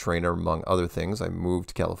personal trainer, among other things. I moved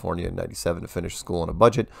to California in '97 to finish school on a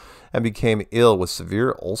budget, and became ill with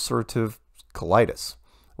severe ulcerative colitis,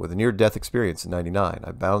 with a near-death experience in '99.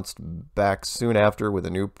 I bounced back soon after with a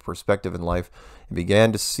new perspective in life, and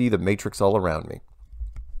began to see the matrix all around me.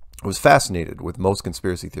 I was fascinated with most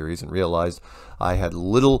conspiracy theories and realized I had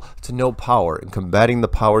little to no power in combating the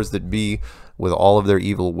powers that be with all of their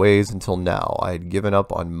evil ways until now. I had given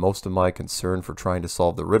up on most of my concern for trying to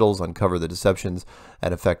solve the riddles, uncover the deceptions,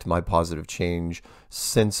 and affect my positive change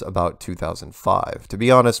since about 2005. To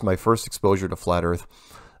be honest, my first exposure to Flat Earth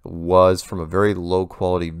was from a very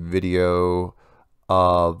low-quality video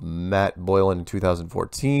of Matt Boylan in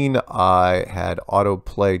 2014. I had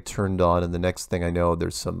autoplay turned on, and the next thing I know,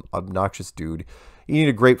 there's some obnoxious dude eating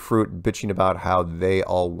a grapefruit, bitching about how they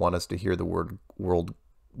all want us to hear the word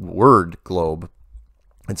globe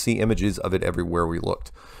and see images of it everywhere we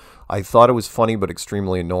looked. I thought it was funny but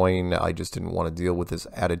extremely annoying. I just didn't want to deal with this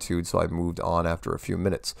attitude, so I moved on after a few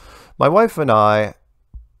minutes. My wife and I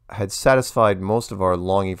had satisfied most of our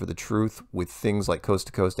longing for the truth with things like Coast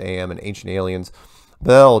to Coast AM and Ancient Aliens,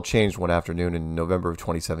 but that all changed one afternoon in November of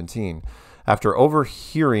 2017. After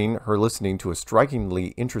overhearing her listening to a strikingly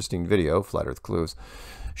interesting video, Flat Earth Clues,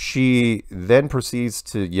 she then proceeds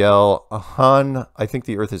to yell, "Hun, I think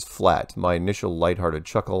the Earth is flat." My initial lighthearted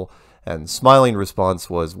chuckle and smiling response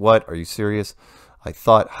was, "What? Are you serious?" I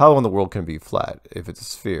thought, how in the world can it be flat if it's a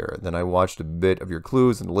sphere? Then I watched a bit of your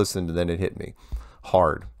clues and listened, and then it hit me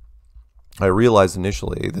hard. I realized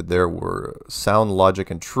initially that there were sound logic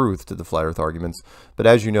and truth to the flat Earth arguments, but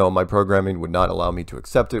as you know, my programming would not allow me to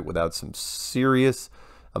accept it without some serious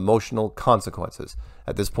emotional consequences.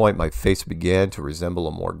 At this point, my face began to resemble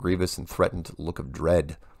a more grievous and threatened look of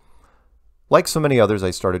dread. Like so many others,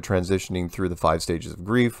 I started transitioning through the 5 stages of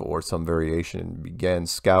grief, or some variation, and began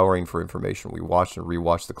scouring for information. We watched and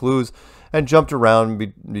rewatched the clues, and jumped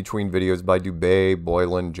around between videos by Dubay,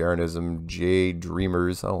 Boylan, Jeranism, J.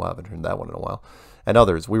 Dreamers, oh, I haven't heard that one in a while, and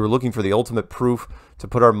others. We were looking for the ultimate proof to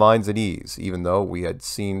put our minds at ease, even though we had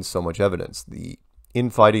seen so much evidence. The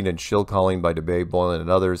infighting and shill-calling by Dubay, Boylan, and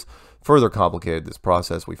others further complicated this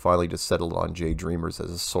process. We finally just settled on J. Dreamers as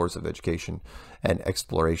a source of education and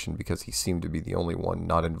exploration because he seemed to be the only one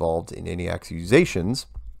not involved in any accusations,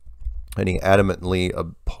 and he adamantly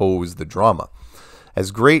opposed the drama. As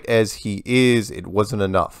great as he is, it wasn't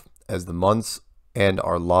enough. As the months and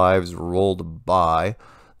our lives rolled by,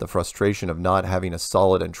 the frustration of not having a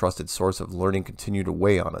solid and trusted source of learning continued to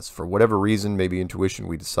weigh on us. For whatever reason, maybe intuition,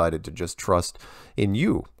 we decided to just trust in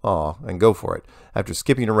you, and go for it. After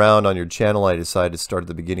skipping around on your channel, I decided to start at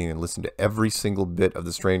the beginning and listen to every single bit of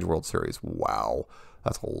the Strange World series. Wow,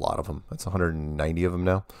 that's a lot of them. That's 190 of them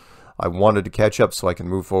now. I wanted to catch up so I can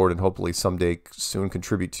move forward and hopefully someday soon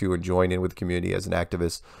contribute to and join in with the community as an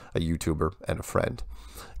activist, a YouTuber, and a friend.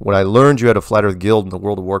 When I learned you had a Flat Earth Guild in the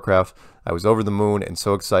World of Warcraft, I was over the moon and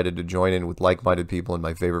so excited to join in with like-minded people in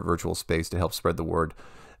my favorite virtual space to help spread the word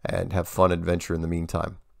and have fun adventure in the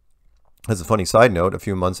meantime. As a funny side note, a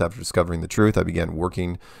few months after discovering the truth, I began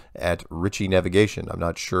working at Ritchie Navigation. I'm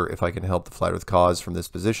not sure if I can help the Flat Earth cause from this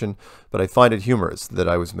position, but I find it humorous that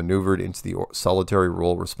I was maneuvered into the solitary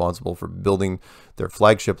role responsible for building their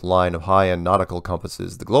flagship line of high-end nautical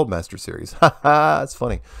compasses, the Globemaster series. Ha ha, that's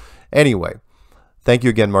funny. Anyway, thank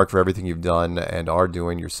you again, Mark, for everything you've done and are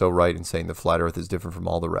doing. You're so right in saying the Flat Earth is different from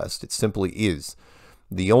all the rest. It simply is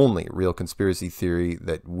the only real conspiracy theory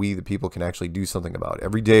that we, the people, can actually do something about.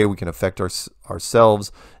 Every day we can affect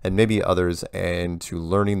ourselves and maybe others, and to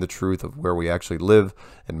learning the truth of where we actually live,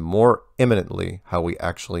 and more eminently, how we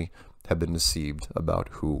actually have been deceived about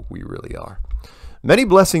who we really are. Many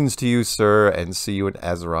blessings to you, sir, and see you in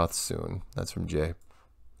Azeroth soon. That's from Jay.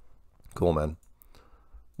 Cool, man.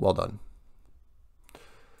 Well done.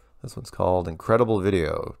 This one's called Incredible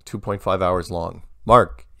Video, 2.5 hours long.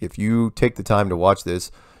 Mark, if you take the time to watch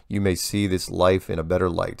this, you may see this life in a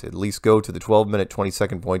better light. At least go to the 12-minute,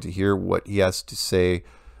 20-second point to hear what he has to say,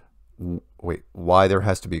 why there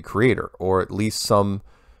has to be a creator, or at least some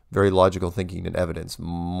very logical thinking and evidence,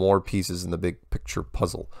 more pieces in the big picture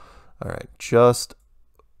puzzle. All right, just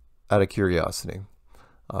out of curiosity,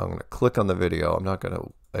 I'm going to click on the video. I'm not going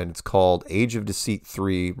to, and it's called Age of Deceit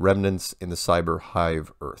 3, Remnants in the Cyber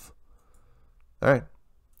Hive Earth. All right,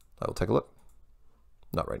 I will take a look.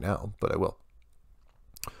 Not right now, but I will.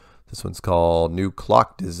 This one's called New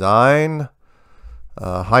Clock Design.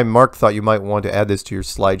 Hi, Mark. Thought you might want to add this to your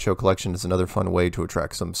slideshow collection. It's another fun way to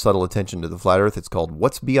attract some subtle attention to the flat Earth. It's called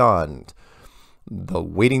What's Beyond. The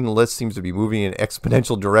waiting list seems to be moving in an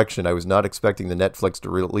exponential direction. I was not expecting the Netflix to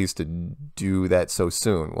release to do that so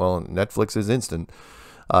soon. Well, Netflix is instant.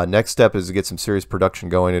 Next step is to get some serious production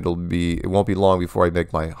going. It won't be long before I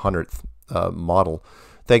make my 100th model.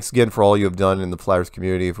 Thanks again for all you have done in the Flat Earth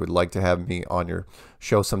community. If you would like to have me on your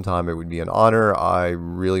show sometime, it would be an honor. I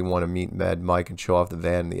really want to meet Mad Mike and show off the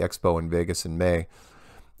van in the expo in Vegas in May.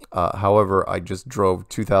 However, I just drove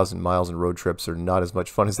 2,000 miles and road trips are not as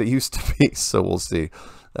much fun as they used to be, so we'll see.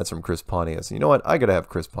 That's from Chris Pontius. You know what? I got to have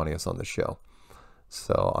Chris Pontius on the show.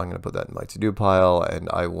 So I'm going to put that in my to-do pile, and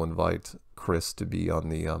I will invite Chris to be on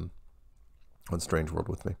the on Strange World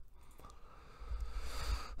with me.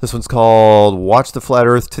 This one's called Watch the Flat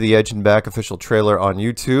Earth to the Edge and Back official trailer on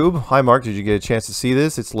YouTube. Hi, Mark. Did you get a chance to see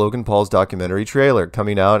this? It's Logan Paul's documentary trailer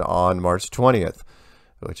coming out on March 20th.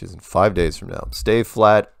 which is in 5 days from now. Stay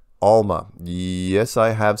flat, Alma. Yes,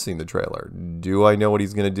 I have seen the trailer. Do I know what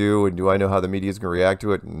he's going to do, and do I know how the media is going to react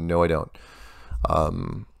to it? No, I don't.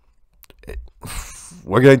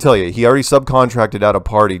 What can I tell you? He already subcontracted out a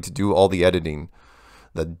party to do all the editing.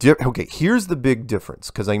 Okay, here's the big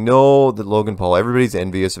difference, because I know that Logan Paul, everybody's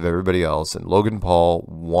envious of everybody else, and Logan Paul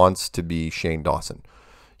wants to be Shane Dawson.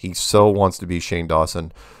 He so wants to be Shane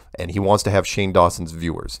Dawson, and he wants to have Shane Dawson's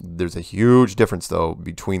viewers. There's a huge difference, though,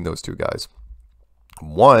 between those two guys.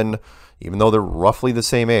 One, even though they're roughly the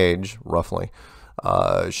same age,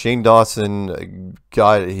 Shane Dawson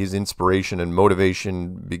got his inspiration and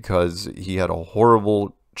motivation because he had a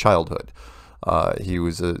horrible childhood. He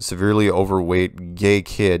was a severely overweight gay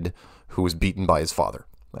kid who was beaten by his father.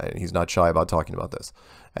 And he's not shy about talking about this.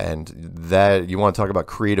 And that, you want to talk about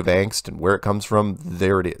creative angst and where it comes from,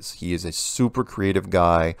 there it is. He is a super creative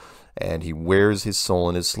guy, and he wears his soul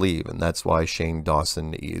in his sleeve. And that's why Shane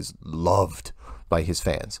Dawson is loved by his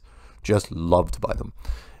fans. Just loved by them.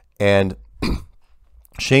 And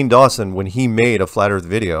Shane Dawson, when he made a Flat Earth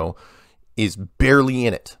video, is barely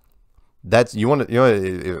in it. That's,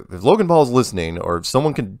 if Logan Paul is listening, or if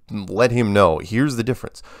someone can let him know, here's the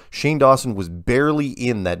difference. Shane Dawson was barely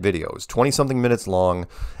in that video. It was 20-something minutes long,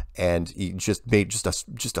 and he just made just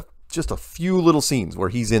a few little scenes where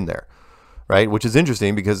he's in there, right? Which is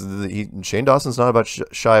interesting because Shane Dawson's not about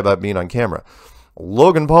shy about being on camera.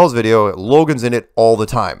 Logan Paul's video, Logan's in it all the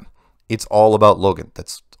time. It's all about Logan.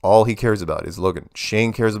 That's all he cares about is Logan.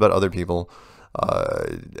 Shane cares about other people.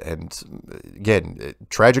 And again,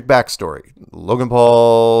 tragic backstory. Logan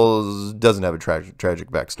Paul doesn't have a tragic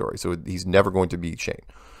backstory, so he's never going to be Shane.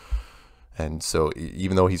 And so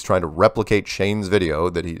even though he's trying to replicate Shane's video,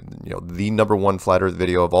 that the #1 Flat Earth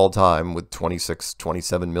video of all time with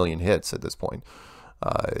 27 million hits at this point,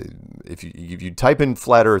 if you type in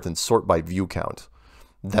Flat Earth and sort by view count,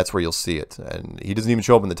 that's where you'll see it. And he doesn't even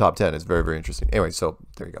show up in the top 10. It's very, very interesting. Anyway, so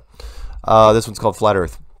there you go. This one's called Flat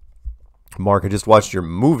Earth. Mark, I just watched your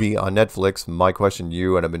movie on Netflix. My question to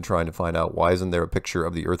you, and I've been trying to find out, why isn't there a picture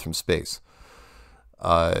of the Earth from space?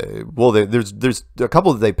 Well, there's a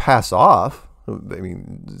couple that they pass off. I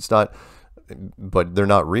mean, it's not, but they're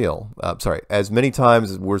not real. Sorry. As many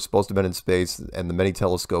times as we're supposed to have been in space and the many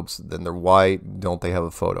telescopes, then why don't they have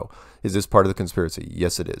a photo? Is this part of the conspiracy?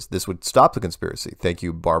 Yes, it is. This would stop the conspiracy. Thank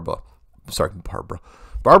you, Barbara. Sorry, Barbara.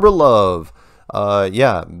 Barbara Love.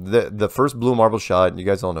 Yeah, the first blue marble shot, you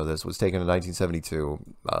guys all know this, was taken in 1972,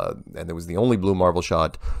 and it was the only blue marble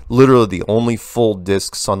shot, literally the only full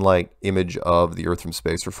disc sunlight image of the Earth from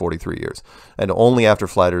space for 43 years. And only after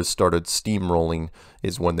Flat Earth started steamrolling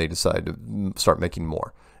is when they decided to start making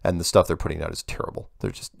more. And the stuff they're putting out is terrible.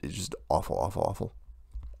 It's just awful, awful, awful.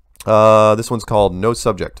 This one's called No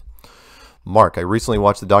Subject. Mark, I recently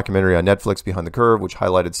watched the documentary on Netflix, Behind the Curve, which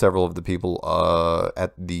highlighted several of the people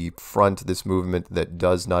at the front of this movement that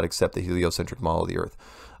does not accept the heliocentric model of the Earth.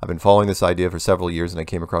 I've been following this idea for several years, and I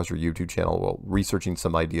came across your YouTube channel while researching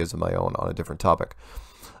some ideas of my own on a different topic.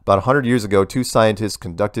 About 100 years ago, two scientists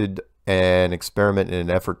conducted an experiment in an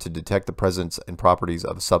effort to detect the presence and properties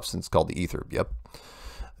of a substance called the ether. Yep.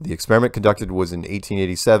 The experiment conducted was in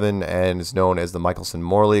 1887 and is known as the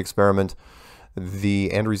Michelson-Morley experiment.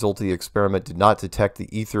 The end result of the experiment did not detect the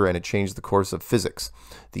ether, and it changed the course of physics.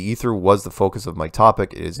 The ether was the focus of my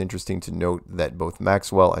topic. It is interesting to note that both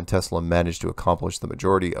Maxwell and Tesla managed to accomplish the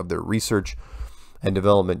majority of their research and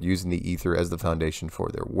development using the ether as the foundation for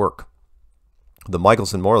their work. The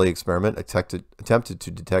Michelson-Morley experiment attempted to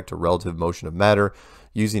detect a relative motion of matter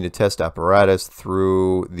using a test apparatus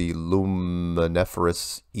through the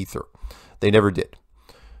luminiferous ether. They never did.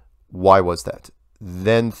 Why was that?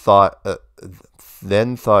 Then thought, I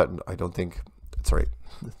don't think, sorry,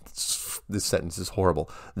 this sentence is horrible.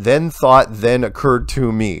 Then occurred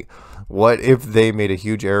to me, what if they made a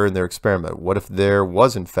huge error in their experiment? What if there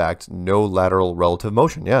was, in fact, no lateral relative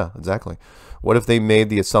motion? Yeah, exactly. What if they made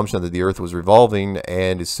the assumption that the Earth was revolving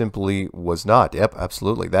and it simply was not? Yep,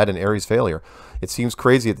 absolutely. That and Airy's failure. It seems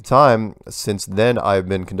crazy at the time. Since then, I've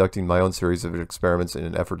been conducting my own series of experiments in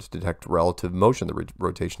an effort to detect relative motion, the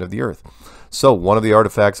rotation of the Earth. So one of the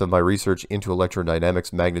artifacts of my research into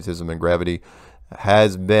electrodynamics, magnetism, and gravity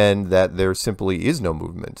has been that there simply is no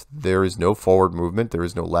movement. There is no forward movement. There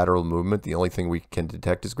is no lateral movement. The only thing we can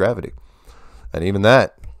detect is gravity. And even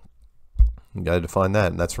that, you got to define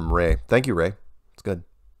that, and that's from Ray. Thank you, Ray. It's good.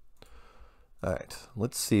 All right,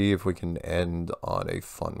 let's see if we can end on a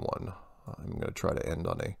fun one. I'm going to try to end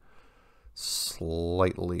on a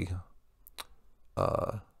slightly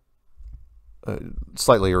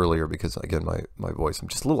earlier because, again, my voice, I'm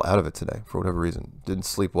just a little out of it today for whatever reason. Didn't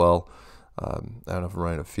sleep well. I don't know if I'm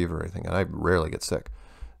running a fever or anything, and I rarely get sick.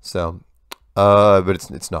 So, but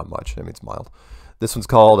it's not much. I mean, it's mild. This one's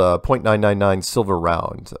called .999 Silver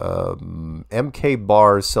Round. MK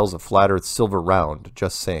Bars sells a flat Earth silver round.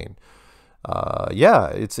 Just saying. Yeah,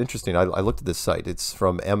 it's interesting. I looked at this site. It's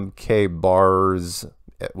from MK Bars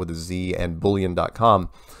with a Z and bullion.com.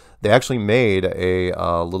 They actually made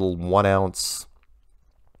a little 1 ounce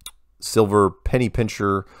silver penny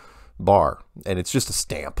pincher bar, and it's just a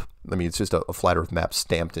stamp. I mean, it's just a flat Earth map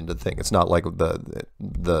stamped into the thing. It's not like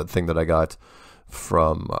the thing that I got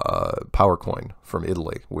from PowerCoin from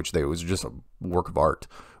Italy, which it was just a work of art.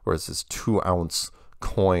 Whereas this 2 ounce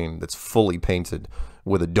coin that's fully painted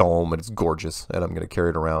with a dome, and it's gorgeous, and I'm going to carry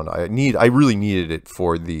it around. I really needed it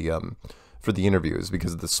for the interviews,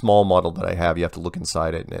 because the small model that I have, you have to look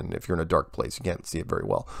inside it, and if you're in a dark place, you can't see it very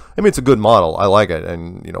well. I mean, it's a good model. I like it,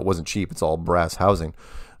 and you know, it wasn't cheap. It's all brass housing.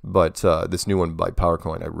 But this new one by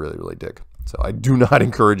PowerCoin, I really, really dig. So I do not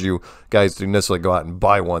encourage you guys to necessarily go out and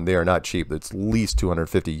buy one. They are not cheap. It's at least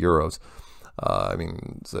 250 euros. I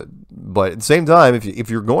mean, but at the same time, if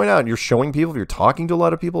you're going out and you're showing people, if you're talking to a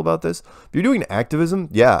lot of people about this, if you're doing activism,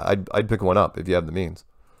 yeah, I'd pick one up if you have the means.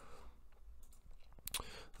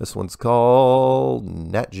 This one's called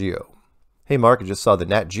Nat Geo. Hey Mark, I just saw the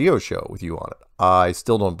Nat Geo show with you on it. I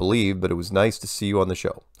still don't believe, but it was nice to see you on the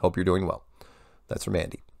show. Hope you're doing well. That's from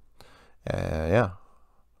Andy. Yeah.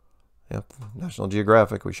 Yep. National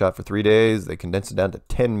Geographic. We shot for 3 days. They condensed it down to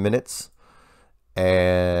 10 minutes.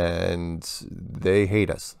 And they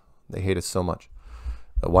hate us. They hate us so much.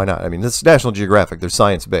 Why not? I mean, this is National Geographic. They're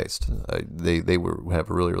science-based. They have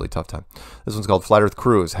a really, really tough time. This one's called Flat Earth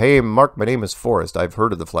Cruise. Hey, Mark, my name is Forrest. I've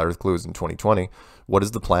heard of the Flat Earth Cruise in 2020. What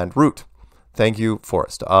is the planned route? Thank you,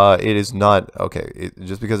 Forrest. It is not, okay,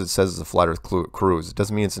 just because it says it's a Flat Earth cruise, it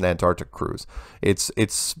doesn't mean it's an Antarctic cruise. It's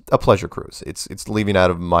a pleasure cruise. It's leaving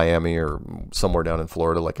out of Miami or somewhere down in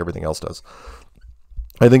Florida like everything else does.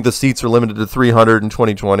 I think the seats are limited to 300 in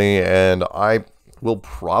 2020, and I will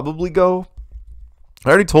probably go. I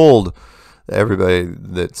already told everybody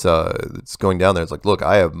that's going down there, it's like, look,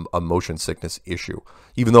 I have a motion sickness issue.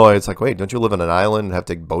 Even though it's like, wait, don't you live on an island and have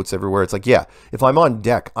to take boats everywhere? It's like, yeah, if I'm on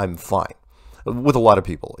deck, I'm fine. With a lot of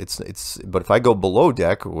people, but if I go below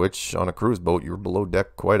deck, which on a cruise boat you're below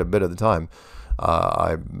deck quite a bit of the time,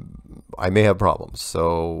 I may have problems.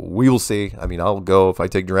 So we will see. I mean, I'll go if I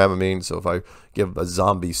take Dramamine. So if I give a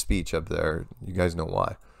zombie speech up there, you guys know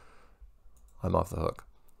why. I'm off the hook.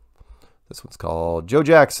 This one's called Joe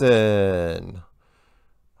Jackson.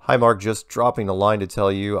 Hi Mark, just dropping a line to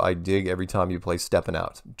tell you I dig every time you play Steppin'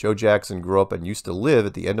 Out. Joe Jackson grew up and used to live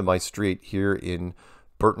at the end of my street here in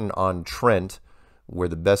Burton-on-Trent, where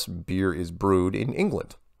the best beer is brewed in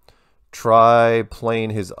England. Try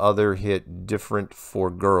playing his other hit, Different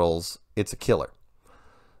for Girls. It's a killer.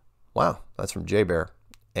 Wow, that's from J Bear.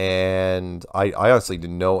 And I honestly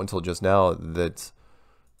didn't know until just now that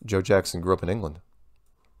Joe Jackson grew up in England.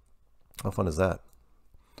 How fun is that?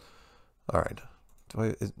 All right.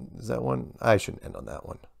 Is that one? I shouldn't end on that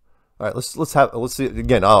one. All right, let's see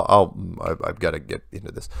again. I've got to get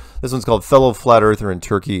into this. This one's called Fellow Flat Earther in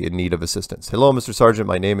Turkey in Need of Assistance. Hello, Mr. Sargent.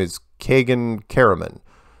 My name is Kagan Karaman,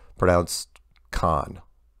 pronounced Khan.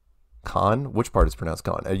 Khan? Which part is pronounced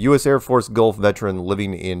Khan? A U.S. Air Force Gulf veteran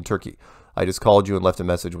living in Turkey. I just called you and left a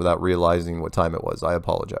message without realizing what time it was. I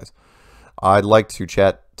apologize. I'd like to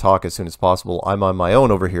talk as soon as possible. I'm on my own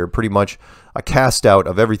over here, pretty much a cast out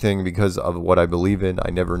of everything because of what I believe in. I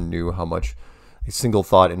never knew how much a single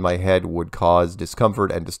thought in my head would cause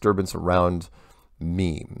discomfort and disturbance around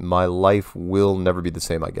me. My life will never be the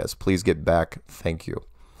same, I guess. Please get back. Thank you.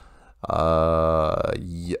 Yeah,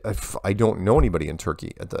 I don't know anybody in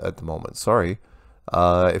Turkey at the moment. Sorry.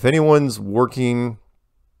 If anyone's working,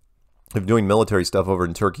 if doing military stuff over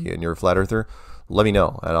in Turkey and you're a flat earther, let me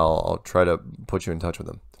know and I'll try to put you in touch with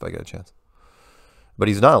him if I get a chance. But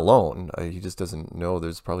he's not alone. He just doesn't know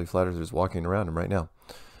there's probably flat earthers walking around him right now.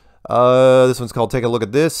 This one's called Take a Look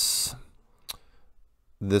at This.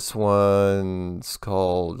 This one's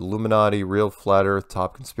called Illuminati, Real Flat Earth,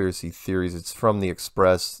 Top Conspiracy Theories. It's from The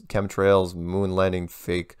Express, Chemtrails, Moon Landing,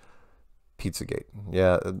 Fake, Pizzagate.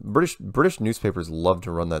 Yeah, British newspapers love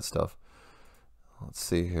to run that stuff. Let's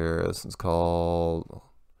see here. This one's called...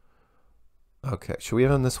 Okay, should we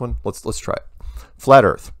end on this one? Let's try it. Flat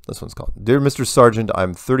Earth. This one's called Dear Mr. Sargent,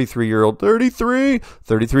 I'm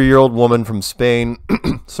 33-year-old woman from Spain.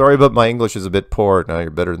 Sorry, but my English is a bit poor. Now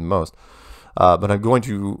you're better than most. But I'm going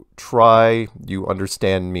to try. You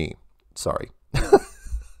understand me. Sorry.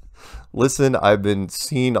 Listen, I've been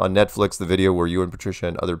seeing on Netflix the video where you and Patricia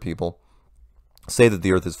and other people say that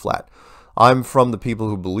the Earth is flat. I'm from the people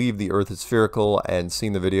who believe the Earth is spherical, and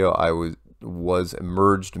seeing the video, I was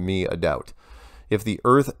emerged me a doubt. if the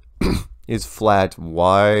Earth is flat,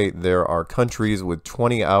 why there are countries with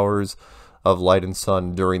 20 hours of light and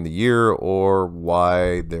sun during the year, or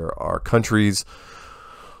why there are countries,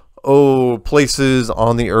 places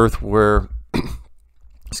on the Earth where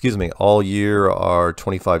excuse me, all year are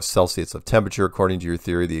 25 Celsius of temperature. According to your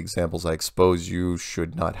theory, the examples I expose you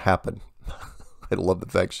should not happen. I love the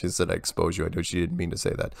fact she said I expose you. I know she didn't mean to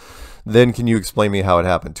say that. Then can you explain me how it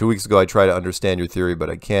happened? 2 weeks ago, I try to understand your theory, but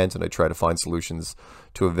I can't, and I try to find solutions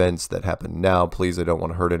to events that happen now. Please, I don't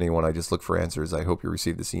want to hurt anyone. I just look for answers. I hope you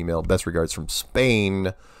received this email. Best regards from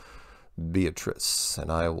Spain, Beatrice.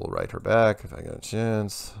 And I will write her back if I get a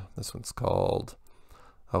chance. This one's called...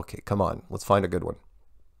 Okay, come on. Let's find a good one.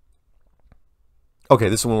 Okay,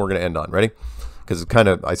 this is one we're going to end on. Ready? Because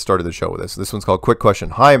I started the show with this. This one's called Quick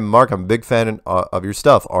Question. Hi, Mark. I'm a big fan of your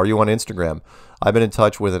stuff. Are you on Instagram? I've been in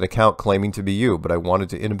touch with an account claiming to be you, but I wanted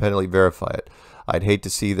to independently verify it. I'd hate to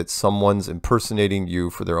see that someone's impersonating you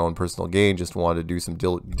for their own personal gain. Just wanted to do some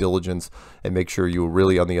diligence and make sure you were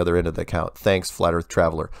really on the other end of the account. Thanks, Flat Earth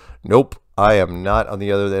Traveler. Nope, I am not on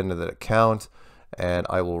the other end of the account, and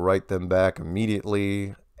I will write them back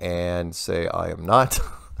immediately and say I am not.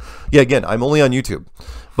 Yeah, again, I'm only on YouTube,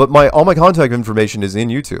 but all my contact information is in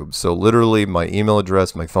YouTube. So literally my email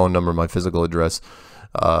address, my phone number, my physical address,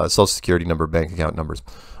 social security number, bank account numbers,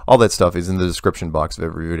 all that stuff is in the description box of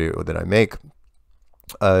every video that I make.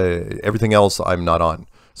 Everything else I'm not on.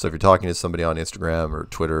 So if you're talking to somebody on Instagram or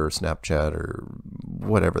Twitter or Snapchat or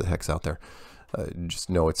whatever the heck's out there, just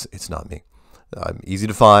know it's not me. I'm easy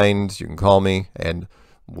to find. You can call me, and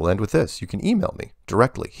we'll end with this. You can email me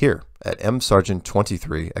directly here at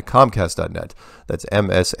msargent23@comcast.net. That's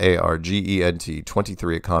MSARGENT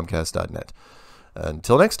 23 at comcast.net.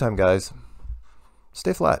 Until next time, guys,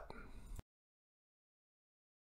 stay flat.